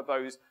lost some of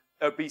those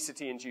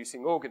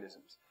obesity-inducing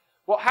organisms.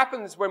 What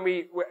happens when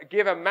we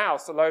give a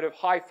mouse a load of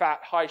high-fat,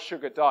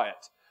 high-sugar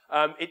diet?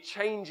 It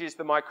changes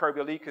the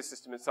microbial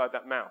ecosystem inside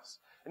that mouse.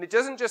 And it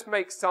doesn't just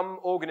make some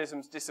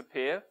organisms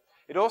disappear,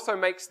 it also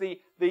makes the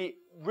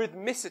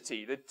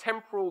rhythmicity, the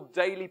temporal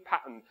daily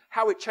pattern,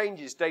 how it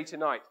changes day to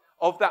night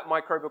of that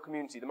microbial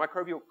community, the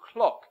microbial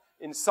clock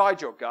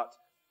inside your gut,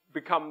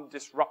 become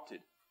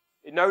disrupted.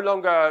 It no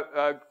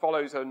longer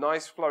follows a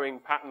nice flowing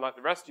pattern like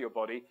the rest of your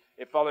body,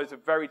 it follows a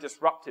very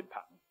disrupted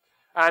pattern.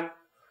 And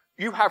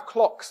you have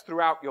clocks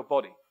throughout your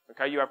body.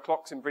 Okay, you have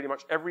clocks in pretty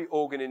much every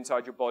organ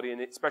inside your body, and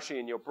especially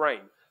in your brain.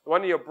 The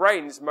one in your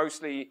brain is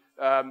mostly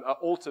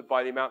altered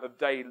by the amount of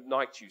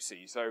day-night you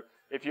see. So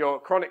if you're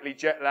chronically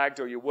jet-lagged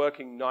or you're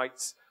working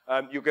nights,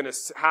 you're going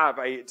to have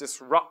a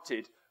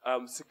disrupted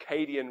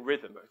circadian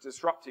rhythm, a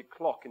disrupted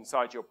clock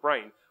inside your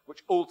brain,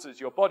 which alters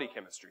your body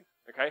chemistry.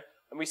 Okay,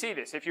 and we see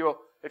this. If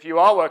you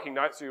are working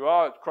nights, or you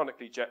are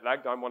chronically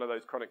jet-lagged, I'm one of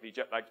those chronically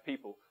jet-lagged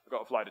people. I've got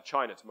to fly to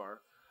China tomorrow.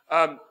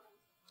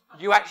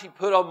 You actually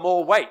put on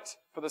more weight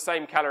for the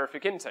same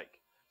calorific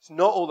intake. It's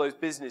not all those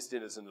business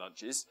dinners and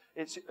lunches.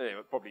 Anyway,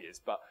 it probably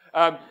is, but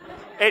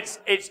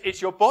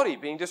it's your body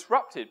being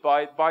disrupted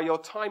by your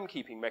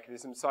timekeeping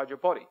mechanism inside your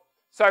body.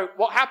 So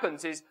what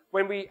happens is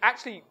when we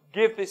actually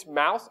give this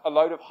mouse a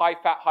load of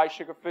high-fat,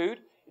 high-sugar food,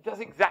 it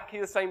does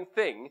exactly the same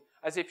thing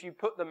as if you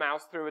put the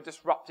mouse through a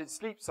disrupted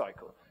sleep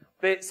cycle.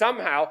 But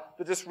somehow,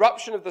 the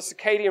disruption of the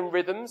circadian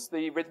rhythms,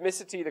 the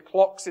rhythmicity, the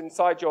clocks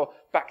inside your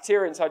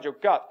bacteria inside your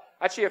gut,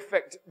 actually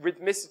affect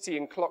rhythmicity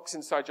and clocks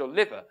inside your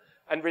liver.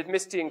 And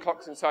rhythmicity and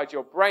clocks inside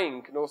your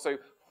brain can also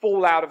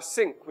fall out of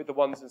sync with the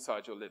ones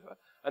inside your liver.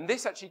 And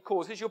this actually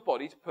causes your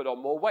body to put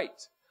on more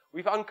weight.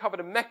 We've uncovered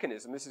a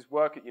mechanism, this is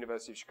work at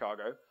University of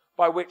Chicago,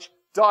 by which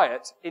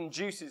diet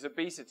induces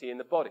obesity in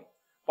the body.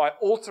 By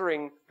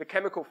altering the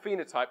chemical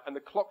phenotype and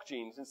the clock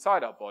genes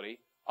inside our body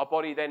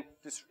then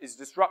is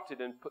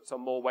disrupted and puts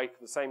on more weight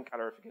for the same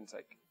calorific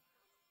intake.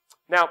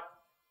 Now,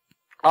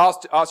 I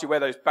asked you where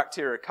those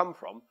bacteria come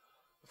from.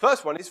 The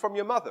first one is from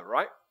your mother,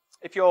 right?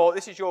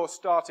 This is your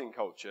starting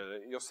culture,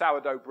 your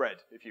sourdough bread,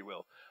 if you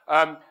will.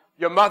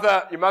 Your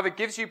mother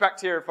gives you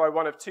bacteria by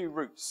one of two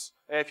routes.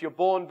 If you're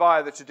born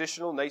via the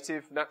traditional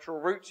native natural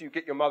route, you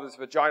get your mother's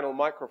vaginal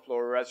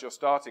microflora as your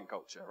starting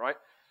culture, right?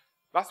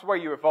 That's the way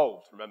you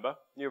evolved, remember?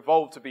 You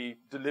evolved to be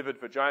delivered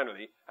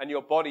vaginally, and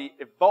your body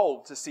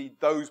evolved to see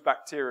those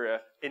bacteria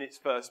in its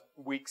first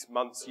weeks,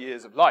 months,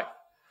 years of life.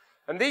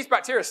 And these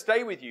bacteria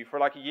stay with you for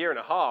like a year and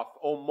a half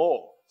or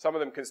more. Some of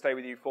them can stay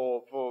with you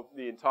for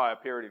the entire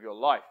period of your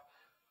life.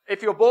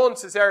 If you're born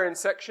cesarean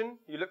section,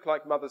 you look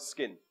like mother's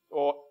skin,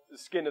 or the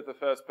skin of the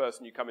first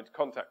person you come into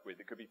contact with.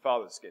 It could be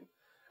father's skin.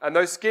 And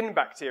those skin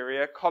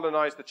bacteria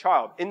colonize the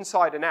child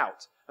inside and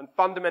out and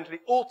fundamentally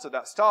alter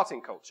that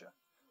starting culture.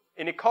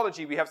 In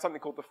ecology, we have something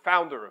called the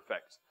founder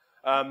effect.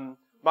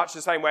 Much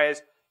the same way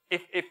as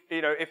if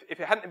it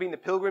hadn't been the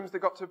Pilgrims that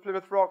got to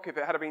Plymouth Rock, if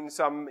it had been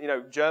some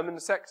German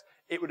sect,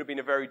 it would have been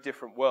a very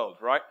different world,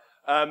 right?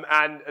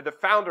 And the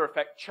founder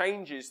effect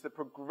changes the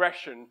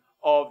progression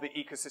of the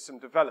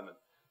ecosystem development.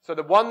 So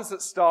the ones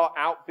that start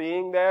out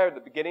being there at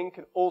the beginning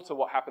can alter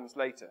what happens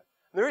later.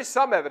 And there is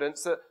some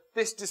evidence that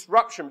this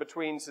disruption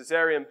between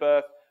cesarean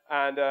birth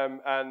and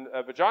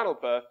vaginal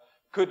birth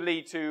could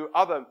lead to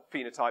other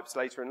phenotypes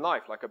later in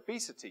life, like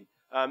obesity,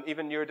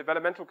 even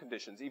neurodevelopmental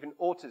conditions, even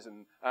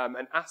autism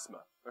and asthma,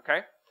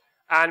 okay?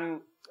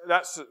 And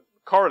that's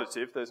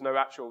correlative. There's no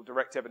actual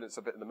direct evidence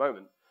of it at the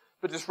moment.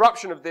 But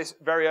disruption of this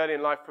very early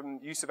in life from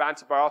use of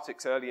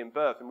antibiotics early in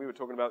birth, and we were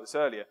talking about this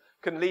earlier,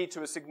 can lead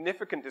to a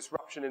significant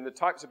disruption in the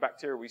types of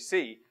bacteria we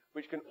see,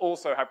 which can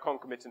also have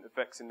concomitant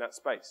effects in that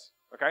space,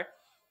 okay?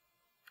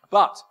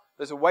 But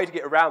there's a way to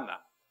get around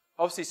that.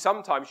 Obviously,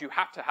 sometimes you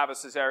have to have a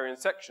cesarean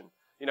section.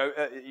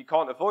 You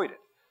can't avoid it.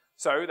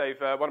 So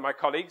one of my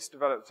colleagues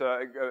developed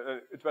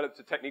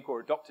a technique, or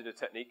adopted a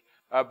technique,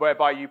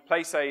 whereby you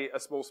place a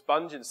small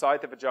sponge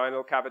inside the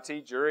vaginal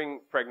cavity during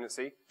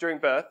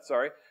birth,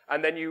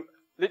 and then you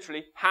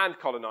literally hand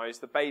colonize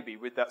the baby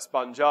with that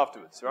sponge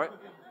afterwards, right?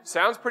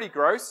 Sounds pretty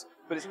gross,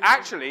 but it's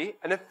actually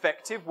an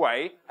effective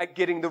way at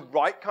getting the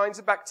right kinds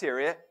of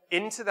bacteria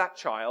into that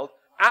child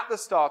at the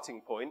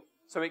starting point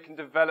so it can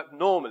develop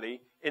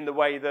normally in the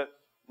way that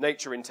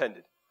nature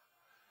intended.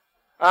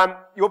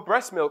 Your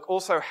breast milk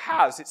also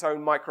has its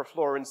own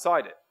microflora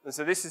inside it. And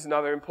so this is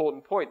another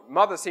important point.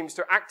 Mother seems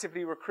to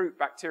actively recruit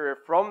bacteria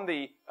from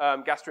the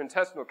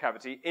gastrointestinal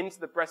cavity into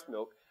the breast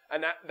milk,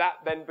 and that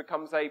then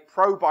becomes a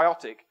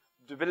probiotic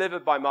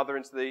delivered by mother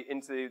into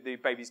the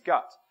baby's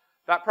gut.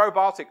 That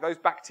probiotic, those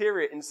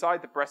bacteria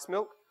inside the breast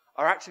milk,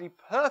 are actually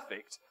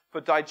perfect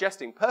for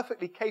digesting,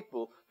 perfectly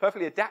capable,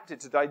 perfectly adapted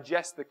to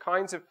digest the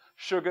kinds of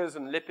sugars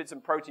and lipids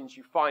and proteins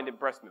you find in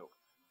breast milk.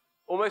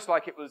 Almost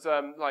like it was,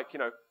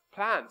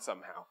 planned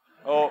somehow,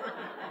 or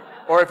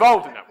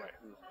evolved in that way.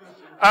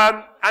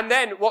 And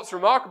then what's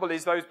remarkable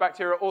is those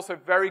bacteria are also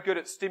very good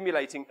at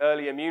stimulating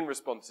early immune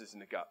responses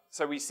in the gut.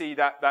 So we see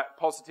that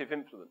positive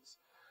influence.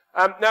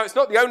 Now, it's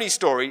not the only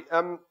story.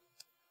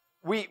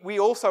 We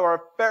also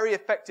are very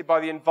affected by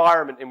the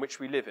environment in which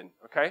we live in,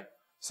 okay?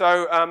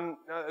 So,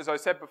 as I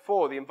said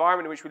before, the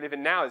environment in which we live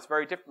in now is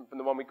very different from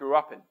the one we grew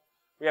up in.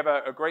 We have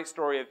a great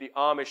story of the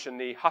Amish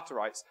and the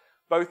Hutterites.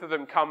 Both of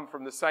them come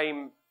from the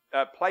same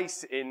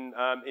place in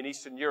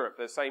Eastern Europe,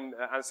 the same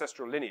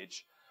ancestral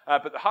lineage.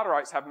 But the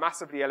Hutterites have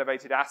massively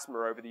elevated asthma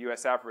over the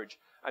US average,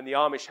 and the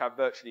Amish have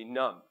virtually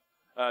none,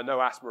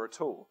 no asthma at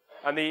all.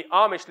 And the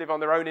Amish live on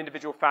their own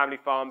individual family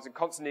farms and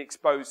constantly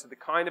exposed to the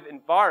kind of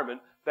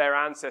environment their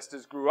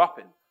ancestors grew up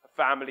in, a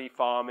family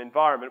farm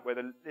environment where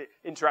they're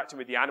interacting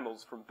with the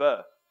animals from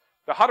birth.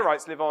 The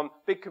Hutterites live on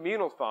big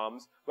communal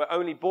farms where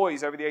only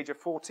boys over the age of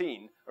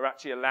 14 are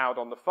actually allowed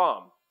on the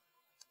farm.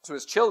 So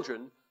as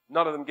children,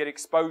 none of them get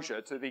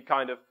exposure to the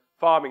kind of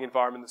farming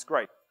environment that's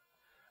great.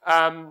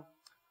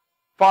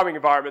 Farming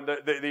environment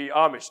that the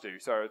Amish do.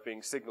 Sorry, I was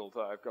being signaled.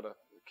 I've got to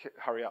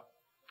hurry up.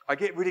 I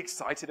get really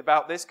excited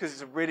about this because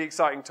it's a really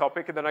exciting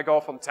topic, and then I go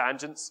off on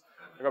tangents.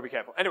 I've got to be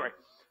careful. Anyway,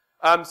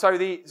 So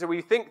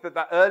we think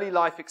that early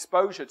life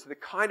exposure to the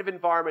kind of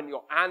environment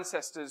your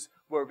ancestors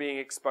were being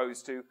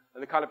exposed to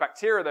and the kind of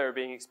bacteria they were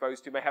being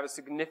exposed to may have a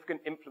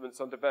significant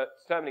influence on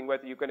determining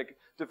whether you're going to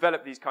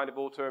develop these kind of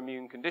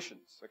autoimmune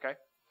conditions, okay?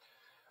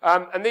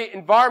 And the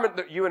environment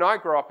that you and I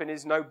grew up in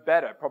is no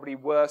better, probably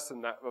worse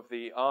than that of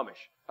the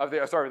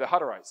the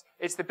Hutterites.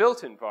 It's the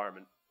built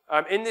environment.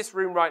 In this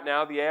room right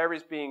now, the air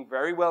is being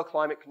very well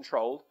climate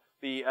controlled.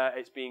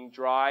 It's being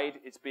dried.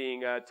 It's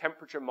being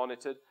temperature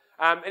monitored.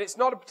 And it's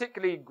not a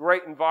particularly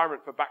great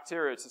environment for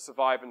bacteria to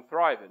survive and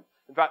thrive in.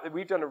 In fact,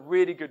 we've done a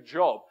really good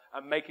job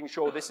at making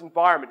sure this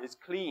environment is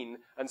clean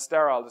and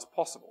sterile as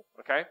possible,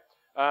 okay?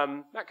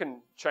 That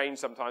can change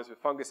sometimes with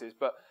funguses,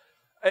 but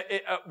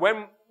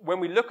when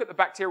we look at the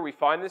bacteria we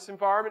find in this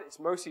environment, it's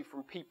mostly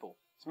from people.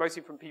 It's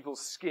mostly from people's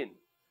skin.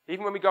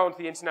 Even when we go onto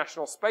the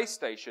International Space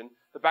Station,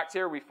 the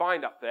bacteria we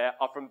find up there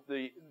are from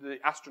the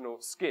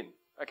astronaut's skin,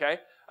 okay?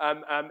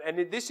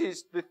 And this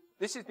is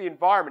the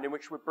environment in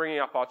which we're bringing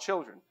up our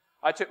children.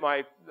 I took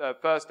my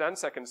first and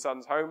second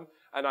sons home,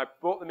 and I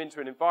brought them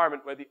into an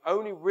environment where the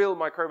only real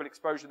microbial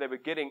exposure they were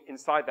getting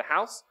inside the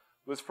house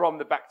was from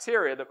the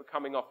bacteria that were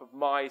coming off of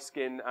my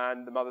skin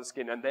and the mother's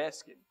skin and their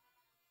skin.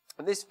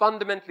 And this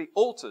fundamentally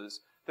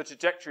alters the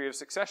trajectory of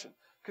succession,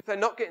 because they're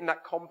not getting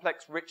that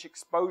complex, rich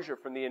exposure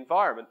from the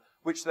environment,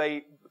 which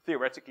they,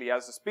 theoretically,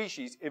 as a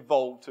species,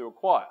 evolved to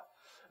acquire.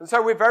 And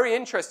so we're very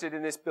interested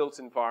in this built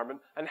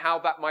environment and how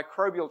that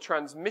microbial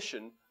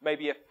transmission may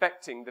be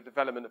affecting the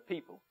development of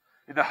people.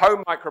 In the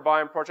Home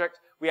Microbiome Project,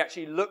 we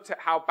actually looked at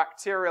how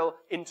bacterial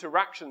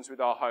interactions with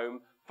our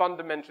home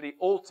fundamentally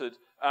altered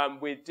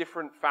with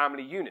different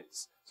family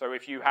units. So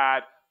if you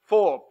had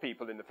 4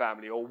 people in the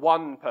family, or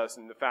 1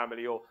 person in the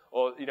family, or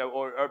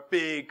a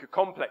big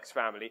complex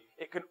family,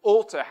 it can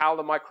alter how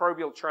the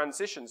microbial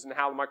transitions and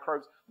how the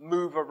microbes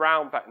move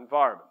around that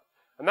environment.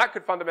 And that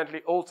could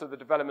fundamentally alter the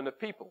development of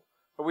people.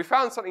 But we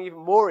found something even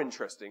more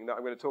interesting that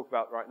I'm going to talk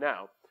about right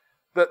now,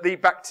 that the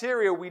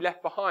bacteria we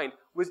left behind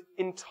was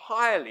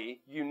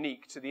entirely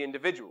unique to the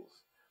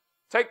individuals.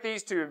 Take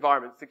these 2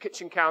 environments, the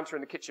kitchen counter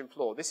and the kitchen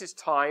floor. This is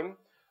time,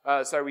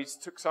 so we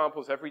took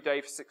samples every day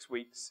for 6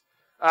 weeks.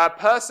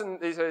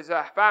 Is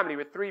a family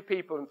with 3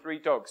 people and 3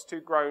 dogs,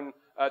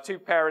 2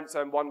 parents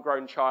and 1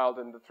 grown child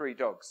and the 3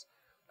 dogs.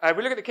 If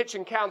we look at the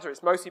kitchen counter,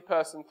 it's mostly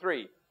person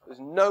 3. There's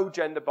no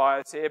gender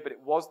bias here, but it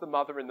was the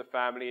mother in the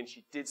family, and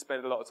she did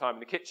spend a lot of time in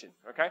the kitchen,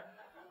 okay?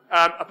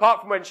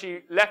 Apart from when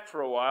she left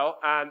for a while,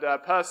 and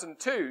person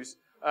 2's,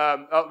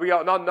 we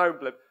got an unknown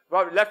blip,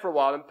 left for a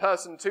while, and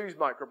person 2's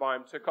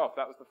microbiome took off.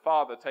 That was the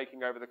father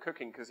taking over the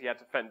cooking because he had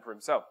to fend for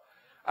himself.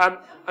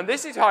 And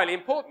this is highly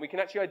important. We can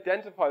actually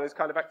identify those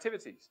kind of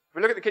activities. If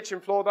we look at the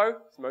kitchen floor, though,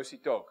 it's mostly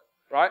dog,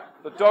 right?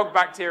 The dog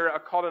bacteria are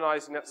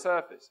colonizing that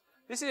surface.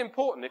 This is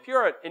important. If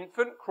you're an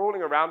infant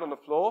crawling around on the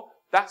floor,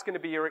 that's going to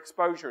be your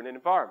exposure in an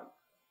environment.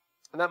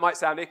 And that might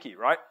sound icky,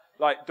 right?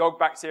 Like dog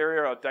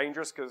bacteria are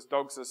dangerous because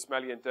dogs are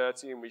smelly and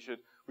dirty, and we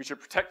should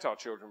protect our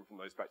children from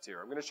those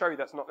bacteria. I'm going to show you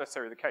that's not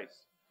necessarily the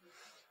case.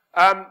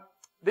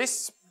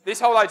 This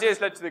whole idea has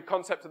led to the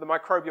concept of the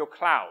microbial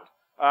cloud.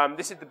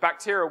 This is the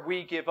bacteria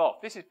we give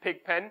off. This is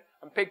Pigpen,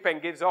 and Pigpen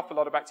gives off a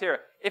lot of bacteria.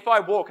 If I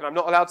walk, and I'm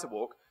not allowed to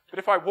walk, but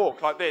if I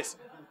walk like this,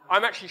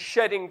 I'm actually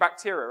shedding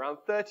bacteria, around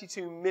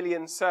 32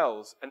 million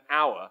cells an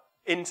hour,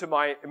 into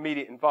my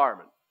immediate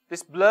environment.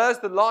 This blurs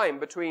the line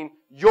between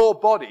your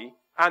body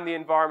and the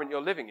environment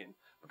you're living in,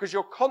 because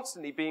you're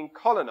constantly being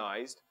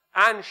colonized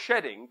and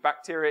shedding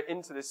bacteria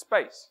into this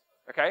space,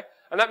 okay?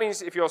 And that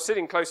means if you're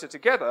sitting closer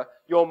together,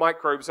 your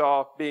microbes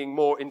are being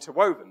more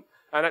interwoven.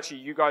 And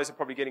actually, you guys are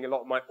probably getting a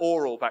lot of my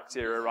oral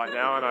bacteria right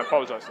now, and I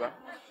apologize for that.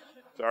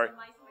 Sorry.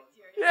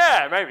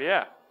 Yeah, maybe,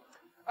 yeah.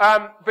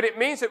 But it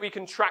means that we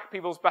can track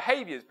people's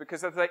behaviors,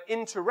 because as they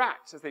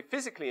interact, as they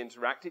physically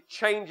interact, it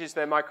changes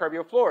their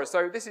microbial flora.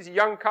 So this is a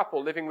young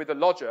couple living with a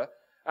lodger.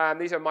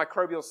 These are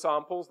microbial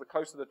samples. The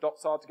closer the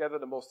dots are together,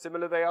 the more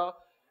similar they are.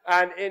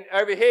 And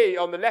over here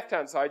on the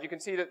left-hand side, you can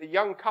see that the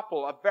young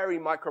couple are very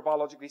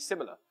microbiologically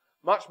similar,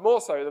 much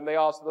more so than they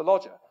are to the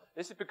lodger.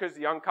 This is because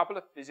the young couple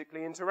are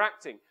physically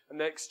interacting, and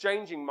they're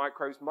exchanging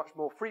microbes much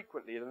more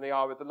frequently than they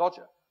are with the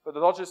lodger. But the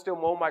lodger is still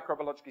more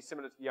microbiologically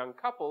similar to the young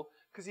couple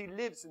because he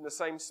lives in the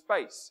same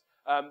space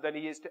than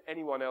he is to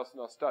anyone else in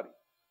our study.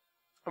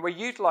 And we're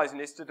utilizing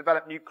this to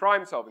develop new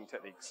crime-solving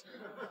techniques.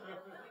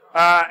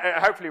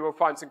 Hopefully we'll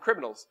find some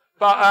criminals.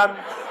 But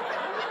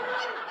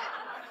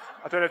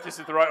I don't know if this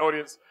is the right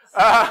audience.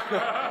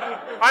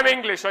 I'm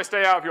English, I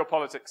stay out of your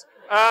politics.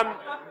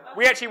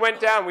 We actually went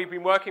down, we've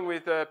been working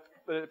with the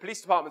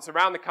police departments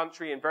around the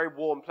country in very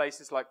warm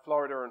places like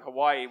Florida and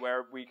Hawaii,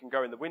 where we can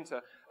go in the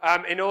winter,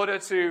 in order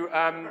to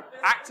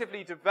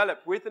actively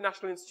develop with the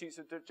National Institutes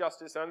of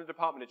Justice and the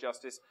Department of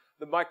Justice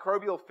the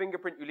microbial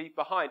fingerprint you leave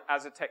behind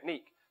as a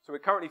technique. So we're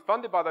currently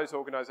funded by those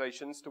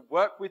organizations to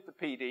work with the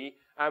PD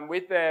and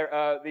with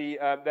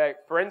their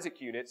forensic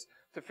units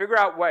to figure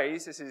out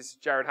ways, this is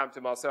Jared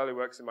Hampton-Marcel who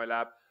works in my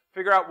lab,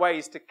 figure out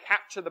ways to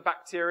capture the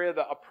bacteria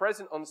that are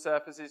present on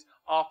surfaces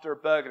after a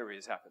burglary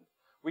has happened.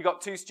 We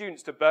got 2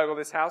 students to burgle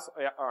this house,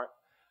 yeah, all right,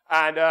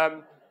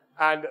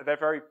 and they're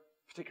very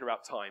particularly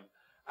about time.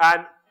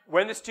 And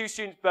when the two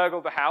students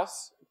burgled the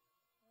house,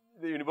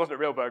 it wasn't a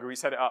real burglary, we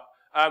set it up.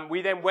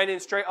 We then went in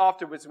straight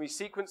afterwards and we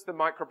sequenced the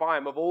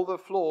microbiome of all the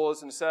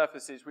floors and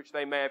surfaces which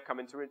they may have come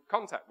into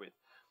contact with.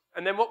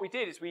 And then what we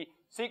did is we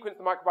sequenced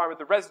the microbiome of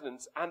the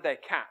residents and their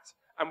cat,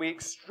 and we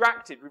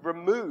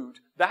removed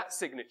that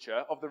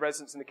signature of the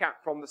residents and the cat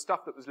from the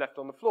stuff that was left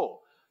on the floor.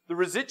 The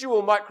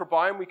residual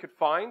microbiome we could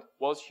find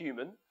was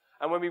human,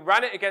 and when we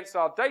ran it against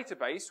our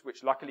database,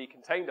 which luckily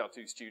contained our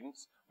two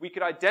students, we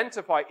could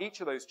identify each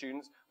of those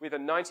students with a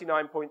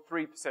 99.3%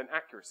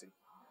 accuracy.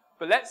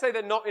 But let's say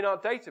they're not in our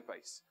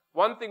database.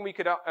 One thing we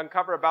could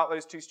uncover about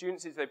those two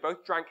students is they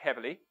both drank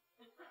heavily.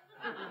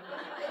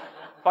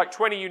 Like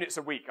 20 units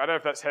a week. I don't know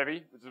if that's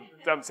heavy.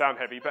 It doesn't sound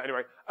heavy, but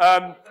anyway.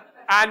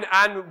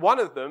 And one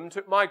of them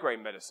took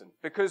migraine medicine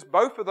because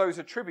both of those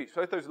attributes,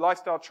 both those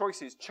lifestyle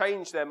choices,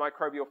 changed their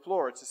microbial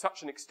flora to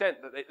such an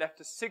extent that they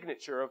left a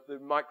signature of the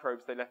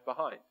microbes they left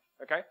behind.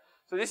 Okay?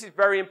 So this is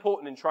very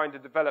important in trying to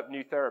develop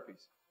new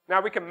therapies.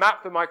 Now we can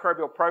map the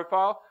microbial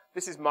profile.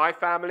 This is my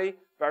family.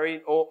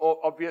 Very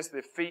obvious.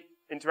 The feet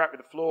interact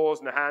with the floors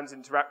and the hands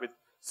interact with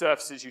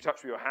surfaces you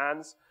touch with your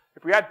hands.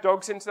 If we add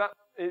dogs into that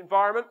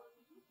environment,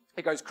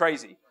 it goes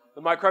crazy.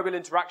 The microbial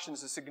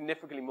interactions are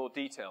significantly more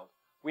detailed.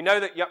 We know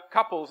that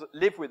couples that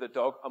live with a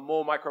dog are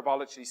more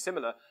microbiologically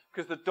similar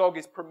because the dog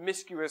is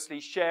promiscuously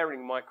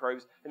sharing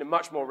microbes in a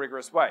much more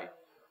rigorous way.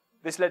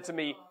 This led to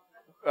me,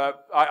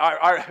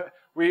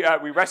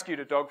 we rescued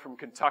a dog from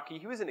Kentucky.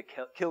 He was in a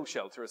kill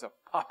shelter as a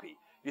puppy.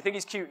 You think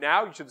he's cute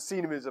now? You should have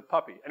seen him as a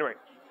puppy. Anyway,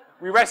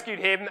 we rescued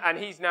him and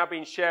he's now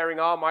been sharing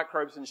our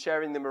microbes and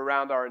sharing them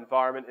around our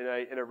environment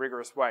in a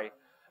rigorous way.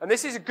 And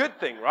this is a good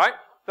thing, right?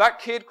 That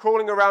kid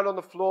crawling around on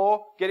the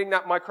floor, getting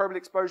that microbial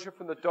exposure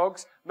from the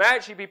dogs, may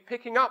actually be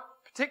picking up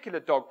particular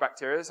dog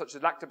bacteria, such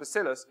as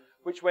lactobacillus,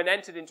 which when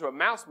entered into a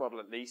mouse model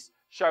at least,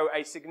 show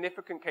a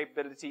significant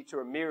capability to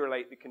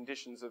ameliorate the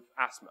conditions of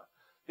asthma.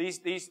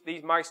 These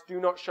mice do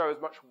not show as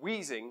much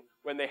wheezing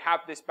when they have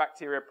this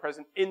bacteria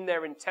present in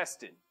their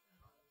intestine,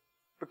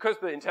 because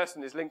the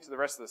intestine is linked to the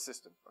rest of the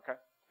system, okay?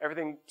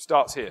 Everything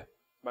starts here,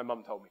 my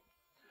mum told me.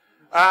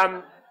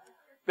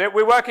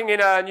 We're working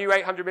in a new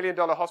 $800 million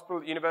hospital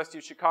at the University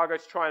of Chicago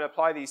to try and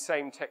apply these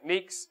same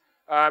techniques.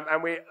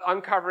 And we're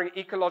uncovering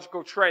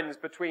ecological trends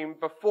between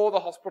before the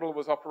hospital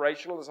was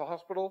operational, there's a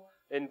hospital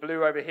in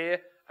blue over here,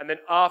 and then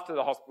after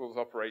the hospital was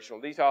operational.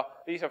 These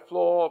are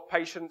floor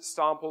patient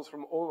samples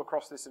from all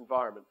across this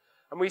environment.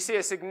 And we see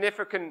a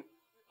significant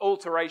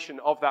alteration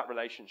of that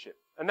relationship.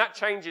 And that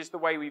changes the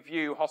way we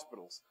view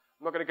hospitals.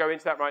 I'm not going to go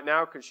into that right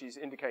now because she's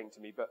indicating to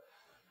me, but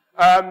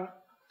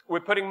we're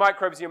putting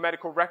microbes in your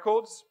medical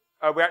records.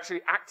 We're actually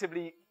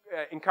actively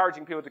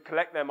encouraging people to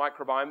collect their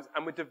microbiomes,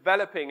 and we're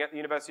developing at the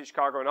University of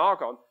Chicago and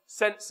Argonne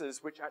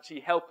sensors which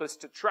actually help us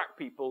to track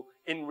people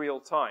in real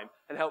time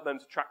and help them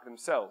to track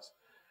themselves.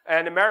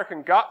 An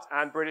American gut,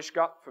 and British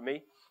gut for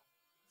me.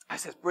 I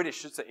said British,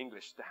 should say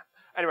English, damn.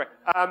 Anyway,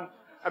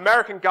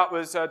 American gut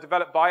was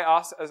developed by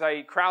us as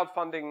a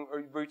crowdfunding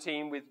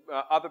routine with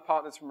other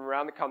partners from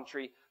around the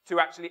country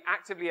to actually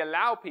actively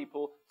allow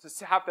people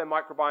to have their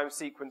microbiome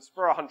sequenced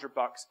for $100.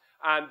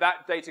 And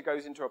that data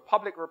goes into a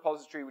public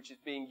repository which is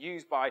being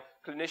used by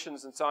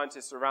clinicians and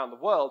scientists around the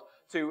world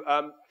to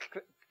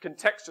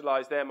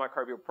contextualize their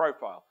microbial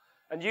profile.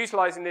 And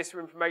utilizing this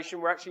information,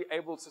 we're actually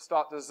able to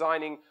start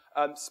designing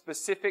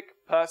specific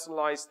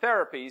personalized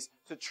therapies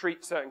to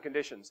treat certain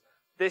conditions.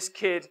 This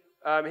kid,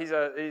 he's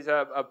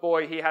a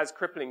boy, he has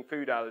crippling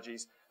food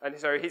allergies. And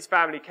so his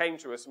family came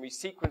to us and we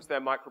sequenced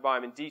their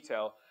microbiome in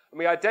detail. And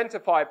we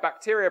identified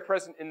bacteria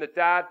present in the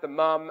dad, the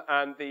mum,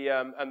 and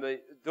the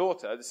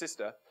daughter, the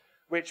sister,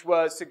 which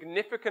were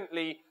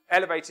significantly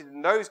elevated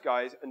in those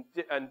guys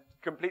and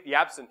completely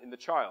absent in the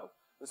child.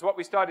 And so what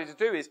we started to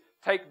do is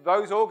take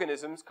those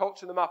organisms,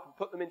 culture them up, and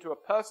put them into a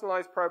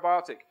personalized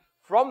probiotic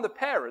from the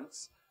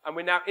parents, and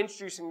we're now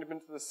introducing them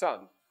into the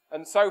son.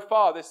 And so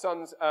far, this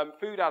son's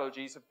food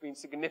allergies have been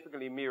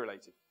significantly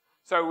ameliorated.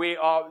 So we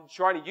are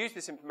trying to use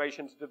this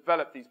information to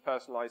develop these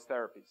personalized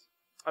therapies.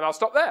 And I'll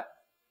stop there.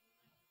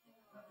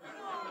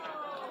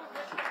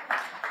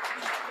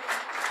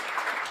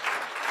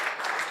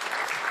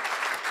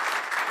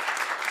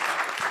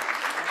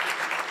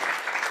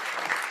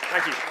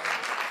 Thank you.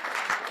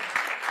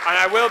 And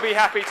I will be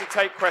happy to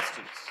take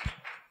questions.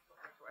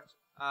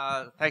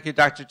 Thank you,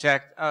 Dr.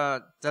 Jack.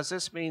 Does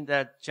this mean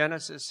that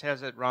Genesis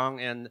has it wrong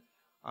and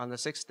on the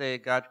sixth day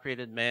God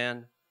created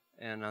man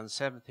and on the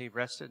seventh he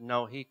rested?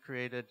 No, he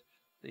created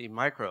the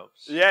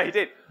microbes. Yeah, he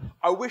did.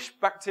 I wish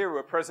bacteria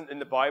were present in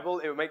the Bible.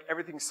 It would make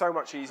everything so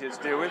much easier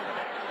to deal with.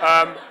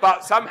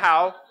 But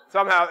somehow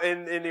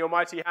in the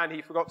almighty hand,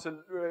 he forgot to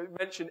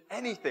mention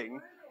anything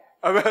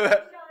about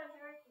that.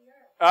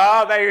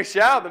 Ah, they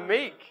shall, the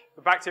meek.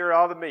 The bacteria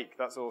are the meek.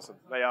 That's awesome.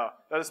 They are.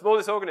 They're the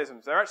smallest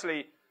organisms. They're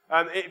actually,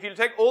 if you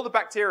take all the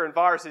bacteria and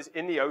viruses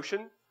in the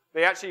ocean,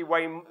 they actually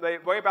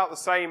weigh about the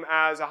same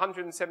as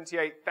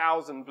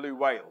 178,000 blue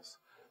whales.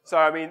 So,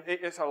 I mean,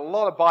 it's a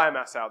lot of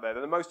biomass out there.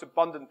 They're the most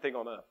abundant thing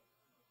on Earth.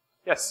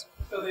 Yes?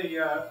 So the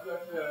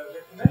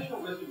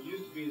conventional wisdom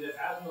used to be that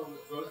asthma was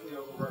grossly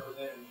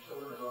overrepresented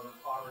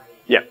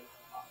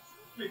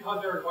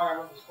because their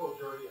environment was so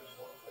dirty and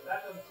so on. But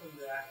that doesn't seem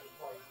to actually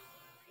quite.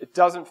 It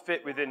doesn't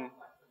fit within.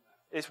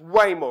 It's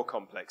way more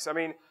complex. I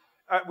mean,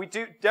 we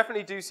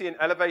definitely do see an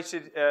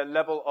elevated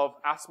level of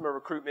asthma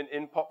recruitment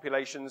in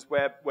populations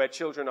where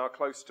children are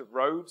close to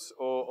roads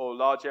or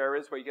large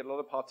areas where you get a lot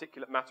of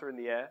particulate matter in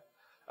the air.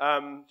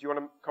 Do you want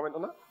to comment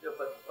on that? Yeah,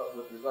 but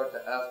with regard to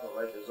asthma,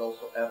 right, there's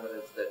also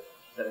evidence that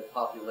in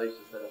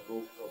populations that have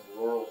moved from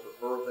rural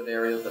to urban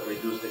areas that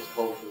reduced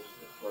exposures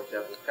to, for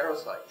example,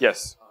 parasites.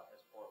 Yes.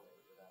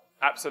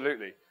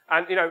 Absolutely.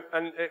 And, you know,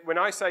 when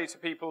I say to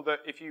people that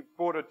if you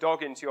brought a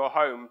dog into your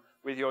home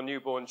with your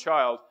newborn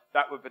child,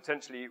 that would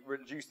potentially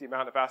reduce the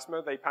amount of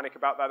asthma, they panic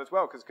about that as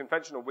well, because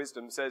conventional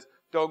wisdom says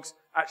dogs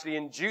actually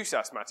induce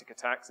asthmatic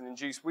attacks and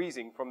induce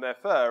wheezing from their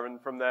fur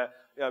and from their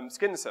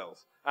skin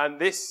cells. And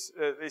this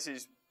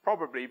is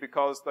probably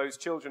because those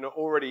children are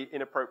already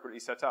inappropriately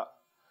set up.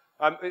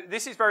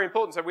 This is very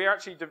important. So we're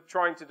actually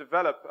trying to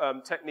develop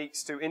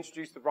techniques to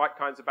introduce the right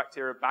kinds of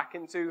bacteria back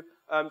into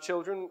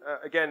children,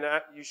 again,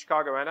 at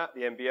UChicago and at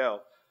the MBL,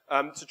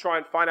 to try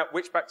and find out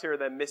which bacteria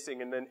they're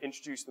missing and then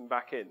introduce them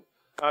back in.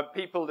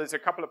 There's a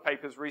couple of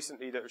papers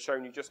recently that have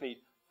shown you just need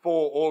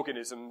 4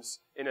 organisms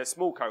in a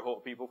small cohort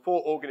of people.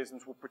 4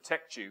 organisms will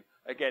protect you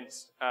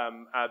against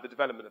the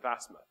development of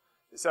asthma.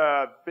 It's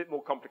a bit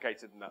more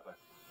complicated than that, though.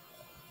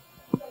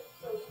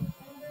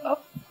 Oh.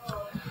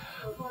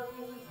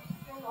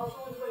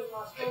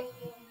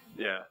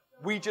 Yeah.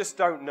 We just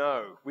don't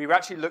know. We've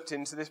actually looked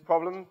into this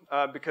problem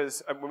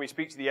because when we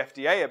speak to the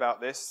FDA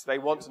about this, they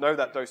want to know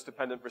that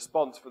dose-dependent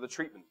response for the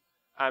treatment.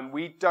 And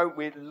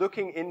we're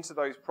looking into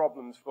those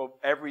problems for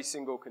every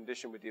single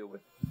condition we deal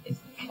with. It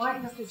might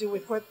have to do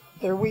with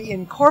whether we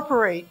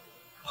incorporate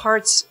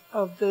parts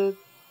of the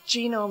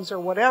genomes or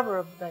whatever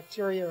of the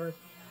bacteria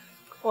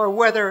or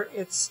whether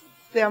it's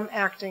them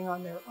acting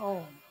on their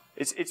own.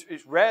 It's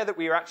rare that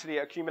we are actually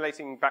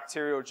accumulating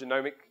bacterial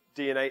genomic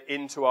DNA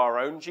into our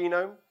own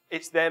genome.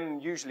 It's them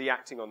usually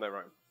acting on their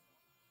own.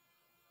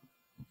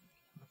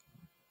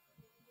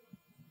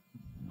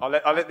 I'll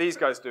let these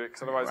guys do it,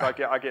 because otherwise I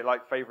get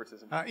like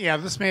favoritism. Yeah,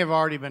 this may have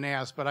already been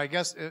asked, but I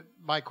guess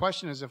my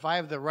question is, if I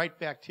have the right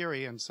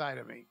bacteria inside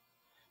of me,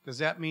 does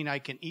that mean I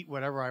can eat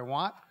whatever I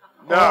want?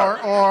 No.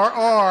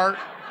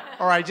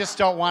 Or I just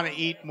don't want to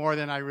eat more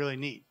than I really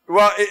need?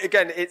 Well,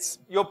 again, it's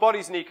your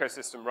body's an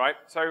ecosystem, right?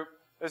 So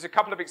there's a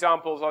couple of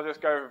examples I'll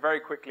just go over very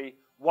quickly.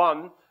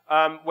 One,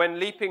 when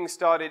Lieping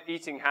started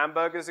eating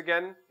hamburgers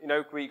again, you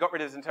know, we got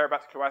rid of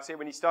Enterobacter cloacea.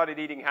 When he started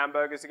eating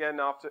hamburgers again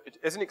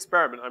as an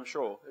experiment, I'm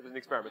sure, it was an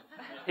experiment,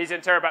 his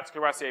Enterobacter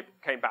cloacea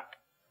came back.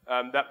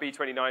 That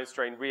B29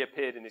 strain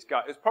reappeared in his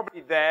gut. It was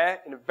probably there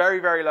in a very,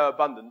 very low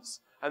abundance,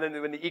 and then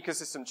when the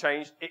ecosystem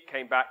changed, it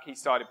came back, he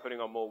started putting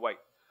on more weight.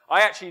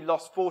 I actually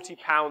lost 40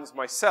 pounds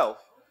myself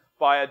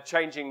by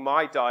changing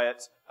my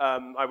diet. I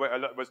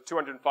was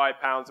 205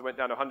 pounds, I went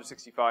down to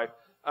 165.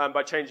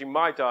 By changing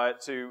my diet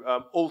to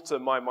alter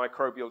my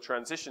microbial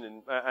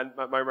transition and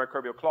my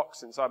microbial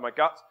clocks inside my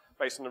gut,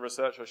 based on the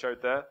research I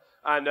showed there.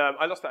 And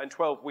I lost that in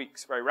 12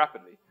 weeks very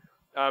rapidly.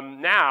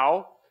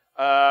 Now,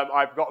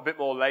 I've got a bit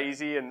more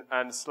lazy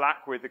and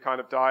slack with the kind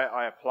of diet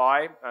I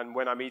apply and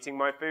when I'm eating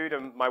my food,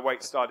 and my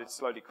weight started to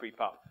slowly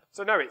creep up.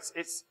 So no,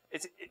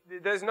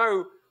 there's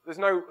no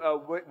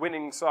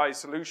winning size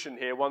solution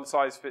here, one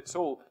size fits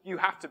all. You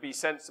have to be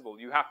sensible.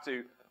 You have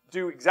to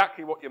do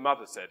exactly what your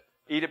mother said.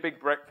 Eat a big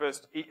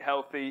breakfast, eat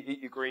healthy,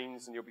 eat your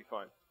greens, and you'll be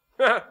fine.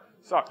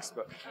 Sucks,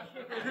 but...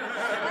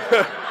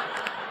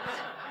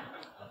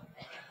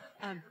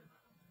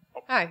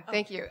 Hi,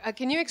 thank you.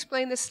 Can you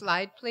explain this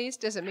slide, please?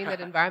 Does it mean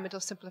that environmental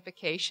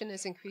simplification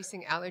is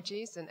increasing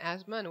allergies and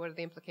asthma, and what are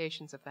the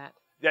implications of that?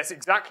 That's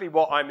exactly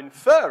what I'm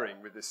inferring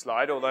with this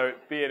slide, although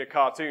it be in a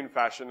cartoon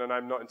fashion, and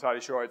I'm not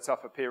entirely sure I'd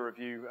suffer peer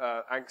review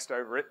angst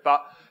over it.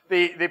 But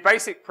the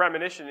basic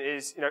premonition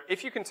is, you know,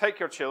 if you can take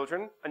your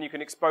children and you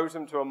can expose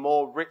them to a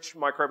more rich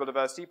microbial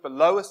diversity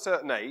below a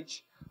certain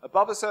age,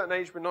 above a certain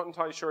age, we're not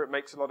entirely sure it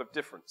makes a lot of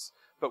difference.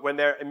 But when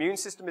their immune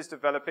system is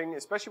developing,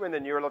 especially when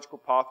their neurological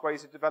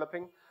pathways are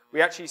developing,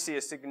 we actually see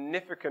a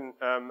significant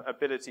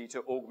ability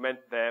to augment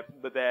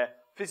their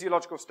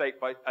physiological state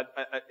by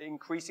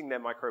increasing their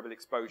microbial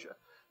exposure.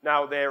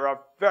 Now, there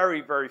are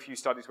very, very few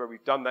studies where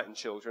we've done that in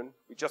children.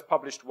 We just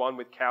published one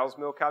with cow's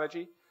milk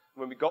allergy.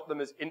 When we got them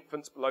as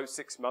infants below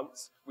 6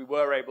 months, we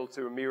were able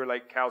to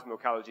ameliorate cow's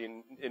milk allergy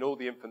in all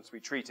the infants we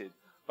treated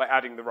by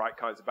adding the right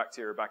kinds of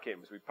bacteria back in,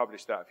 because we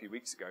published that a few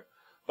weeks ago.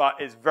 But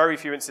it's very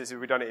few instances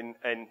we've done it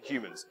in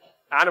humans.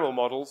 Animal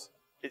models,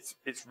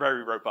 it's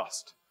very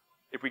robust.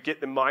 If we get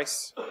the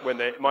mice, when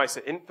the mice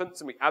are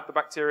infants and we add the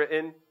bacteria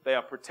in, they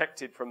are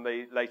protected from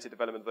the later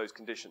development of those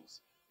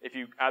conditions. If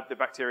you add the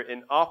bacteria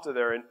in after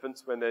they're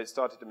infants, when they're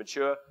started to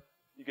mature,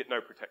 you get no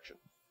protection.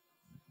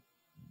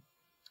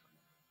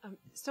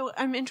 So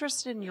I'm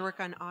interested in your work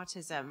on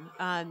autism.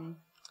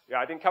 Yeah,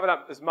 I didn't cover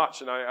that as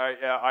much, and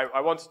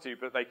I wanted to,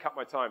 but they cut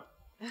my time.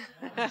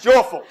 It's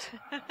your fault.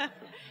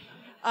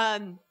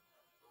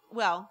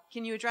 Well,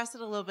 can you address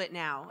it a little bit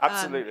now?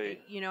 Absolutely.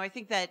 You know, I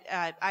think that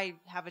I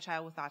have a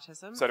child with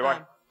autism. So do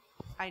I.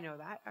 I know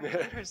that.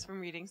 I'm just from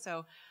reading.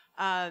 So,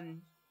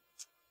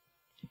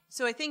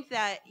 So I think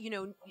that,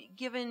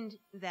 given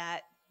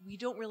that we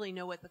don't really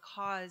know what the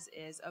cause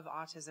is of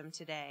autism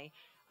today,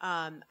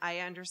 I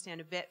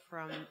understand a bit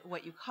from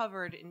what you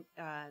covered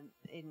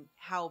in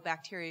how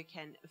bacteria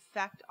can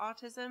affect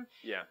autism.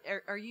 Yeah.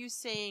 Are you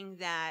saying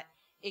that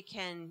it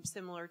can,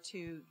 similar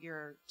to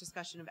your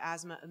discussion of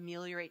asthma,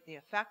 ameliorate the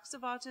effects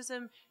of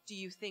autism? Do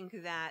you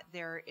think that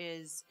there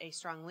is a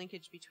strong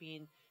linkage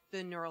between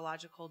the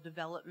neurological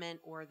development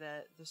or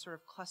the sort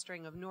of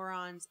clustering of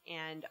neurons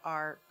and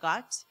our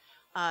gut?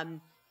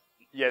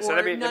 Yeah, so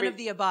or none of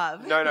the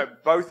above? No,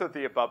 both of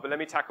the above, but let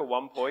me tackle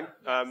one point.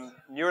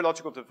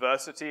 Neurological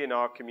diversity in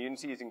our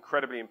community is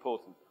incredibly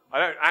important. I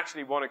don't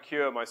actually want to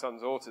cure my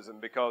son's autism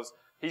because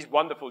he's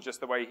wonderful just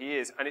the way he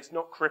is, and it's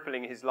not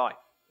crippling his life,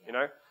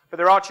 But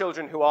there are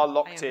children who are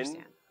locked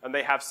in, and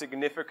they have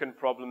significant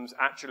problems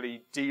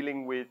actually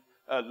dealing with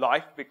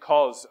life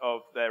because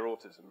of their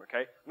autism,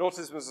 okay? And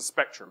autism is a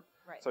spectrum.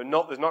 Right. So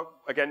there's not,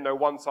 again, no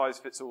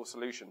one-size-fits-all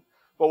solution.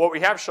 But what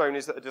we have shown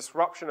is that a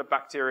disruption of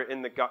bacteria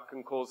in the gut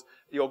can cause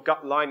your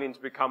gut lining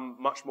to become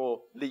much more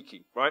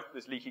leaky, right?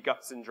 This leaky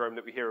gut syndrome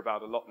that we hear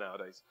about a lot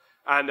nowadays.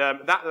 And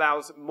that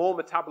allows more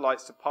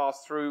metabolites to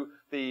pass through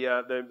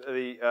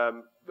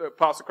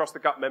pass across the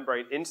gut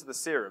membrane into the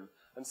serum.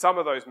 And some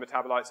of those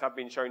metabolites have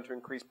been shown to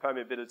increase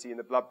permeability in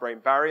the blood-brain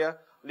barrier,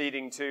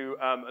 leading to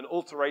an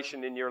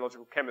alteration in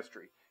neurological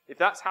chemistry. If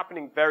that's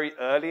happening very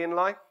early in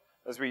life,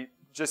 as we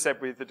just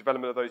said with the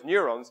development of those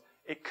neurons,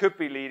 it could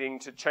be leading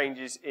to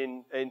changes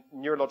in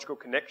neurological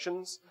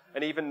connections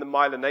and even the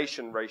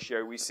myelination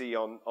ratio we see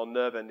on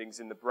nerve endings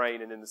in the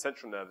brain and in the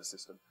central nervous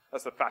system.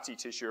 That's the fatty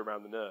tissue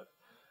around the nerve.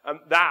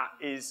 That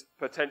is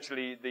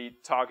potentially the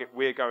target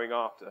we're going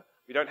after.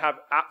 We don't have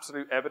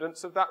absolute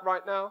evidence of that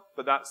right now,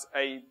 but that's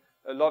a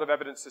lot of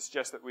evidence to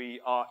suggest that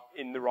we are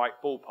in the right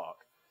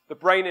ballpark. The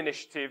BRAIN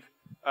initiative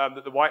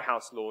that the White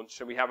House launched,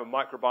 and we have a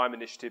microbiome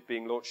initiative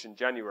being launched in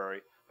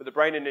January, but the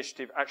BRAIN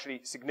initiative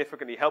actually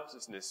significantly helped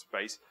us in this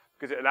space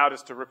because it allowed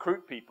us to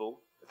recruit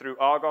people through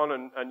Argonne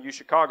and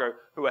UChicago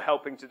who are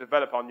helping to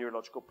develop our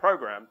neurological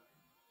program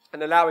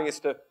and allowing us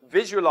to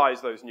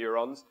visualize those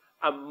neurons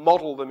and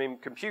model them in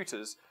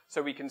computers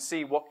so we can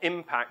see what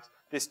impact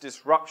this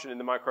disruption in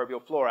the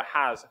microbial flora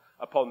has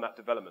upon that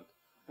development.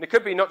 And it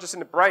could be not just in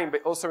the brain,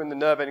 but also in the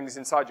nerve endings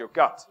inside your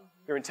gut.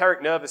 Your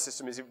enteric nervous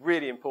system is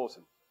really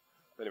important.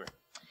 Anyway.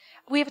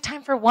 We have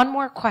time for one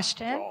more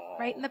question,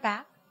 right in the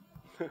back.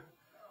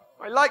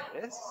 I like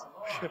this.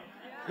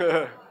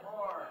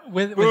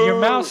 With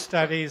your mouse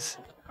studies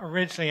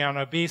originally on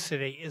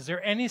obesity, is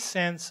there any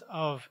sense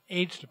of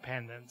age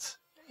dependence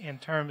in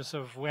terms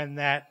of when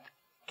that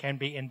can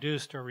be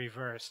induced or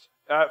reversed?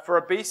 For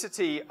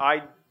obesity,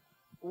 I'm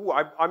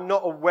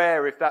not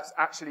aware if that's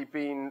actually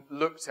been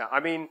looked at. I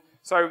mean,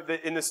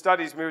 in the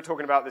studies, we were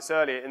talking about this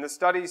earlier, in the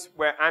studies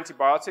where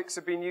antibiotics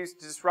have been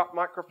used to disrupt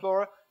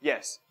microflora,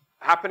 yes.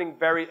 Happening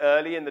very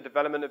early in the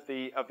development of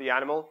the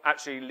animal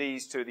actually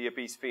leads to the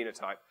obese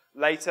phenotype.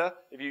 Later,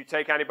 if you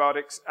take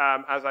antibiotics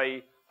as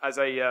a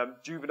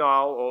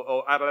juvenile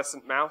or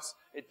adolescent mouse,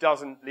 it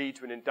doesn't lead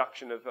to an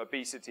induction of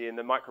obesity, and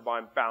the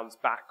microbiome bounces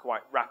back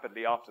quite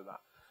rapidly after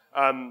that.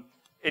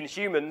 In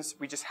humans,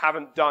 we just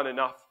haven't done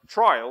enough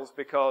trials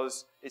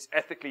because it's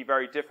ethically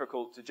very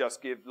difficult to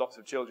just give lots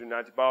of children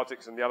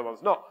antibiotics and the other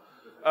ones not.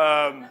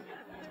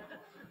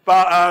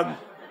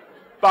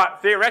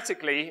 But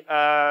theoretically,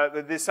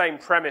 the same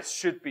premise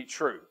should be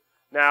true.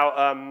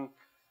 Now,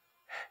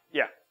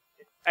 yeah,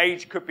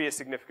 age could be a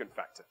significant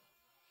factor.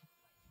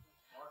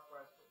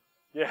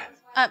 Yeah.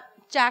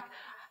 Jack,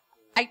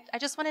 I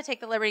just want to take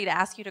the liberty to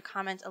ask you to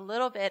comment a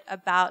little bit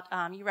about,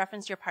 you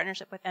referenced your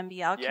partnership with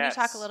MBL. Can you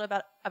talk a little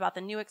about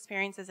the new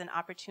experiences and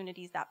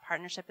opportunities that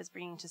partnership is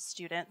bringing to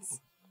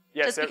students?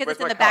 Yes, just because it's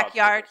in the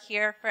backyard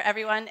here for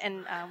everyone,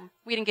 and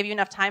we didn't give you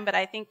enough time, but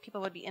I think people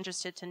would be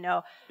interested to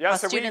know how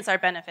students are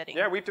benefiting.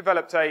 Yeah, we've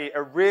developed a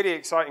really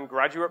exciting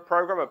graduate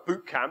program, a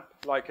boot camp,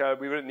 like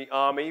we were in the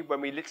Army, when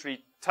we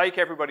literally take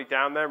everybody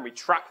down there and we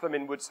trap them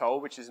in Woods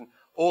Hole, which is an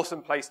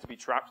awesome place to be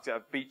trapped, to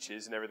have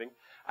beaches and everything.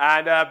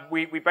 And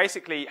we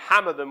basically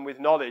hammer them with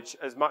knowledge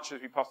as much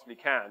as we possibly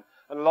can.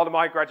 And a lot of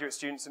my graduate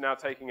students are now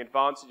taking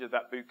advantage of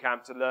that boot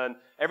camp to learn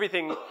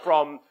everything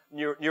from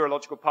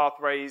neurological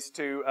pathways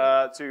to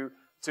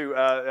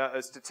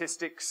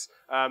statistics,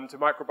 to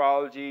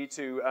microbiology,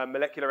 to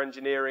molecular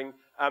engineering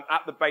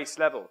at the base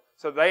level.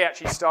 So they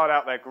actually start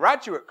out their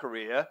graduate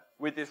career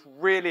with this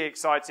really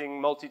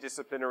exciting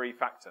multidisciplinary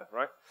factor,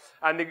 right?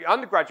 And the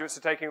undergraduates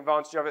are taking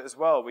advantage of it as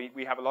well.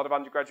 We have a lot of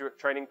undergraduate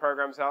training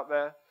programs out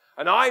there.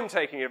 And I'm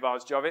taking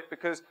advantage of it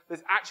because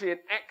there's actually an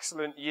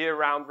excellent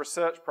year-round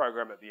research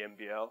program at the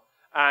MBL.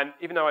 And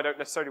even though I don't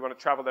necessarily want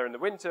to travel there in the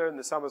winter and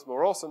the summer's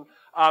more awesome,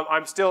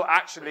 I'm still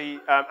actually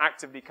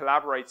actively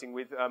collaborating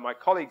with my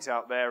colleagues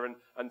out there and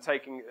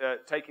taking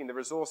the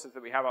resources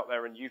that we have out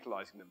there and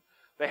utilizing them.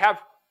 They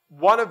have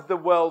one of the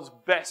world's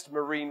best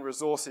marine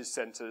resources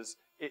centers,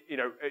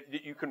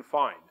 that you can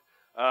find.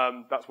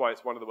 That's why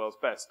it's one of the world's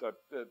best.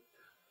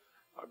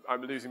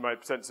 I'm losing my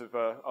sense of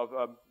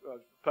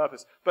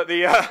purpose. But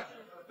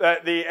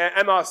the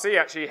MRC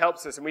actually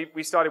helps us, and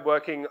we started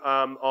working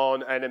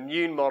on an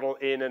immune model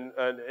in an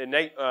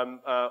innate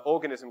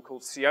organism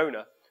called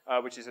Siona,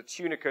 which is a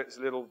tunicate. It's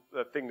a little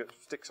thing that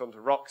sticks onto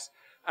rocks.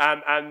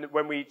 And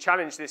when we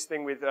challenged this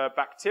thing with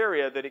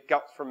bacteria that it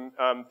got from,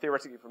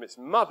 theoretically from its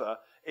mother,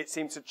 it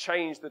seemed to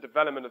change the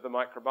development of the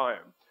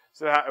microbiome.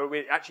 So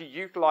we're actually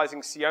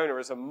utilizing Siona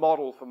as a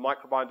model for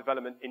microbiome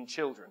development in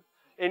children,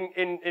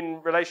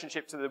 in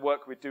relationship to the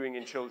work we're doing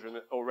in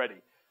children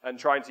already, and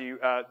trying to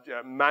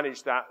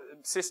manage that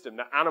system,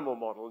 that animal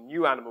model,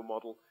 new animal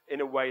model,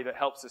 in a way that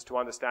helps us to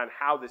understand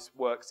how this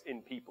works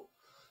in people.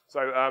 So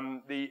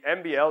the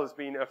MBL has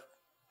been a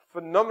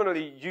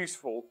phenomenally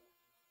useful,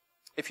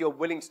 if you're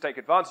willing to take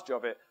advantage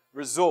of it,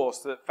 resource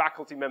that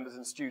faculty members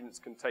and students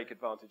can take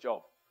advantage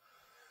of.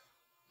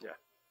 Yeah.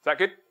 Is that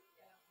good?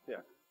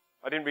 Yeah.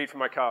 I didn't read from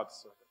my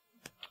cards.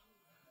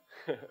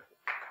 So.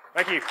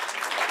 Thank you.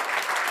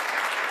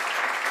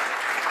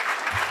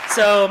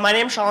 So my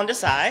name is Shalin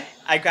Desai.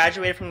 I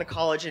graduated from the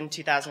college in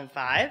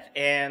 2005,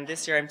 and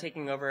this year I'm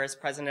taking over as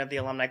president of the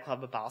Alumni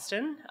Club of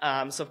Boston.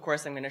 So of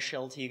course I'm going to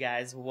shill to you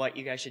guys what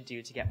you guys should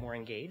do to get more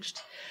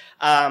engaged.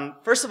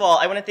 First of all,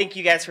 I want to thank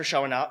you guys for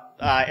showing up.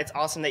 It's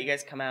awesome that you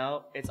guys come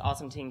out. It's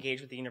awesome to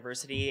engage with the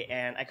university,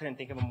 and I couldn't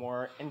think of a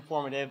more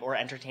informative or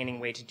entertaining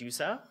way to do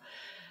so.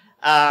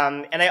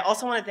 And I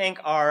also want to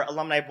thank our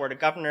Alumni Board of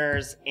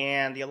Governors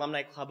and the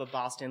Alumni Club of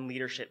Boston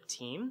leadership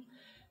team.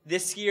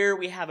 This year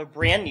we have a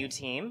brand new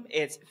team.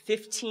 It's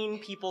 15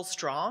 people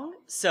strong,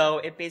 so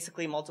it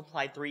basically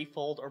multiplied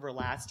threefold over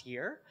last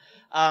year.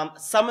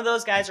 Some of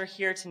those guys are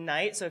here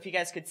tonight, so if you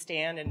guys could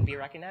stand and be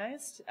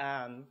recognized.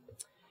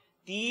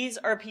 These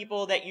are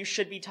people that you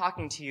should be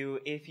talking to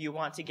if you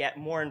want to get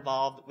more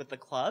involved with the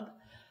club.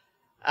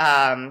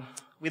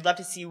 We'd love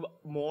to see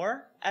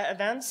more at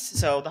events.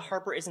 So the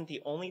Harper isn't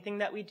the only thing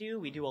that we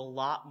do. We do a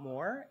lot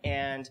more.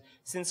 And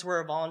since we're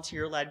a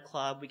volunteer-led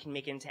club, we can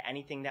make it into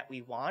anything that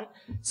we want.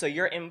 So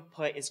your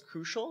input is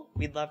crucial.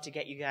 We'd love to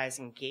get you guys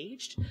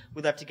engaged.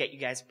 We'd love to get you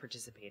guys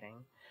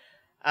participating.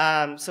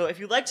 So if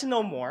you'd like to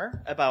know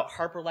more about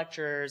Harper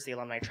Lectures, the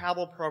Alumni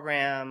Travel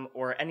Program,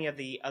 or any of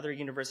the other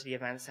university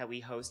events that we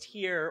host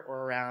here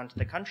or around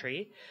the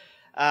country,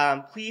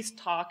 please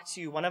talk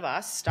to one of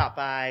us, stop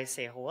by,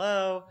 say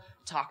hello,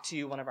 talk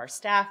to one of our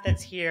staff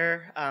that's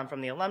here from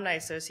the Alumni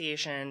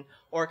Association,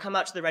 or come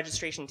out to the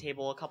registration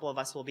table. A couple of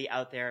us will be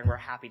out there and we're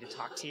happy to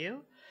talk to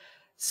you.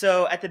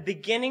 So at the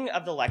beginning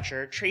of the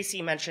lecture,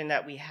 Tracy mentioned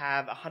that we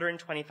have a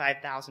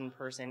 125,000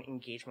 person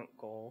engagement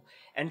goal.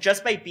 And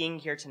just by being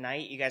here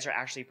tonight, you guys are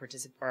actually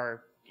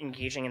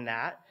engaging in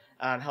that,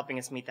 helping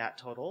us meet that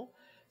total.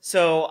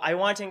 So I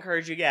want to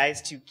encourage you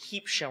guys to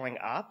keep showing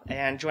up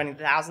and joining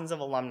thousands of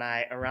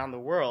alumni around the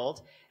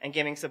world and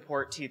giving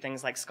support to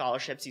things like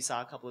scholarships. You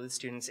saw a couple of the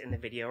students in the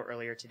video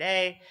earlier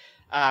today.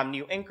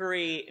 New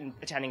inquiry,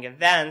 attending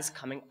events,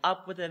 coming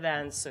up with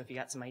events. So if you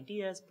got some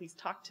ideas, please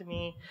talk to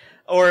me.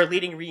 Or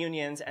leading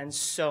reunions and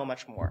so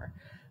much more.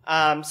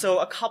 So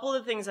a couple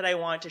of things that I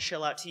want to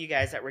shill out to you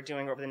guys that we're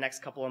doing over the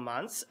next couple of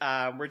months.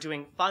 We're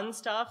doing fun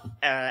stuff,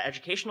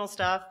 educational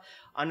stuff.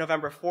 On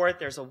November 4th,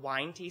 there's a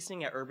wine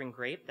tasting at Urban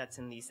Grape that's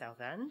in the South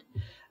End.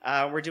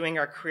 We're doing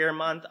our career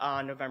month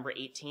on November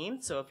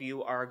 18th. So if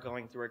you are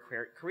going through a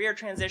career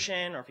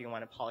transition, or if you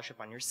want to polish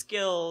up on your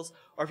skills,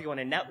 or if you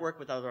want to network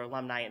with other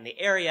alumni in the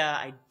area,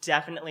 I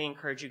definitely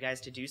encourage you guys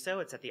to do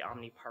so. It's at the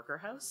Omni Parker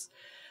House.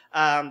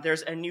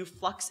 There's a new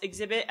Flux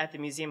exhibit at the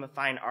Museum of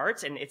Fine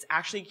Arts, and it's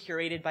actually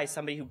curated by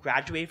somebody who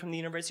graduated from the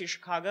University of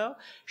Chicago.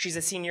 She's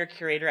a senior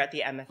curator at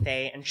the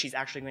MFA, and she's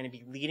actually going to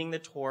be leading the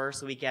tour,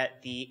 so we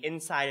get the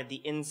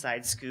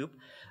inside scoop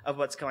of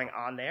what's going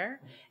on there.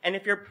 And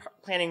if you're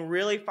planning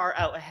really far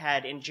out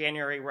ahead, in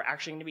January, we're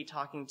actually going to be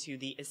talking to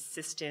the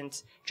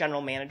assistant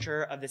general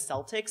manager of the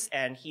Celtics,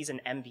 and he's an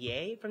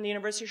MBA from the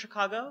University of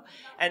Chicago.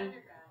 And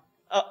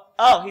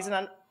he's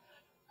an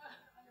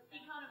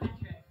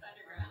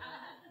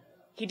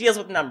he deals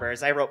with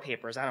numbers. I wrote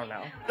papers. I don't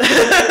know.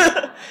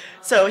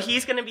 So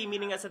he's going to be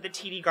meeting us at the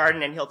TD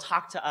Garden, and he'll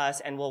talk to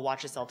us, and we'll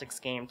watch a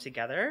Celtics game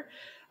together.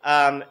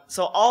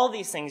 So all of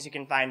these things you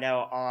can find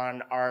out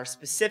on our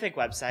specific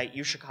website,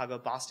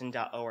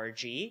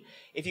 UChicagoBoston.org.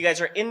 If you guys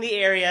are in the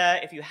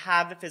area, if you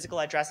have the physical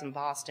address in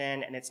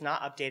Boston and it's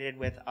not updated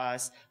with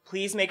us,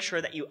 please make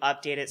sure that you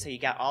update it so you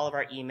get all of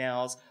our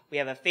emails. We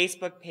have a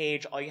Facebook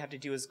page. All you have to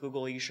do is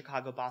Google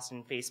UChicago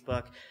Boston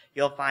Facebook.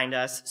 You'll find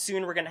us.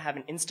 Soon we're going to have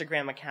an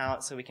Instagram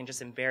account so we can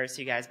just embarrass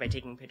you guys by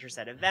taking pictures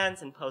at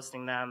events and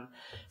posting them.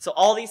 So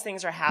all these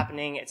things are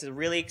happening. It's a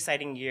really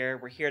exciting year.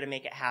 We're here to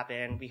make it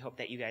happen. We hope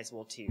that you guys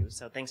will too.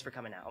 So thanks for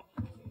coming out.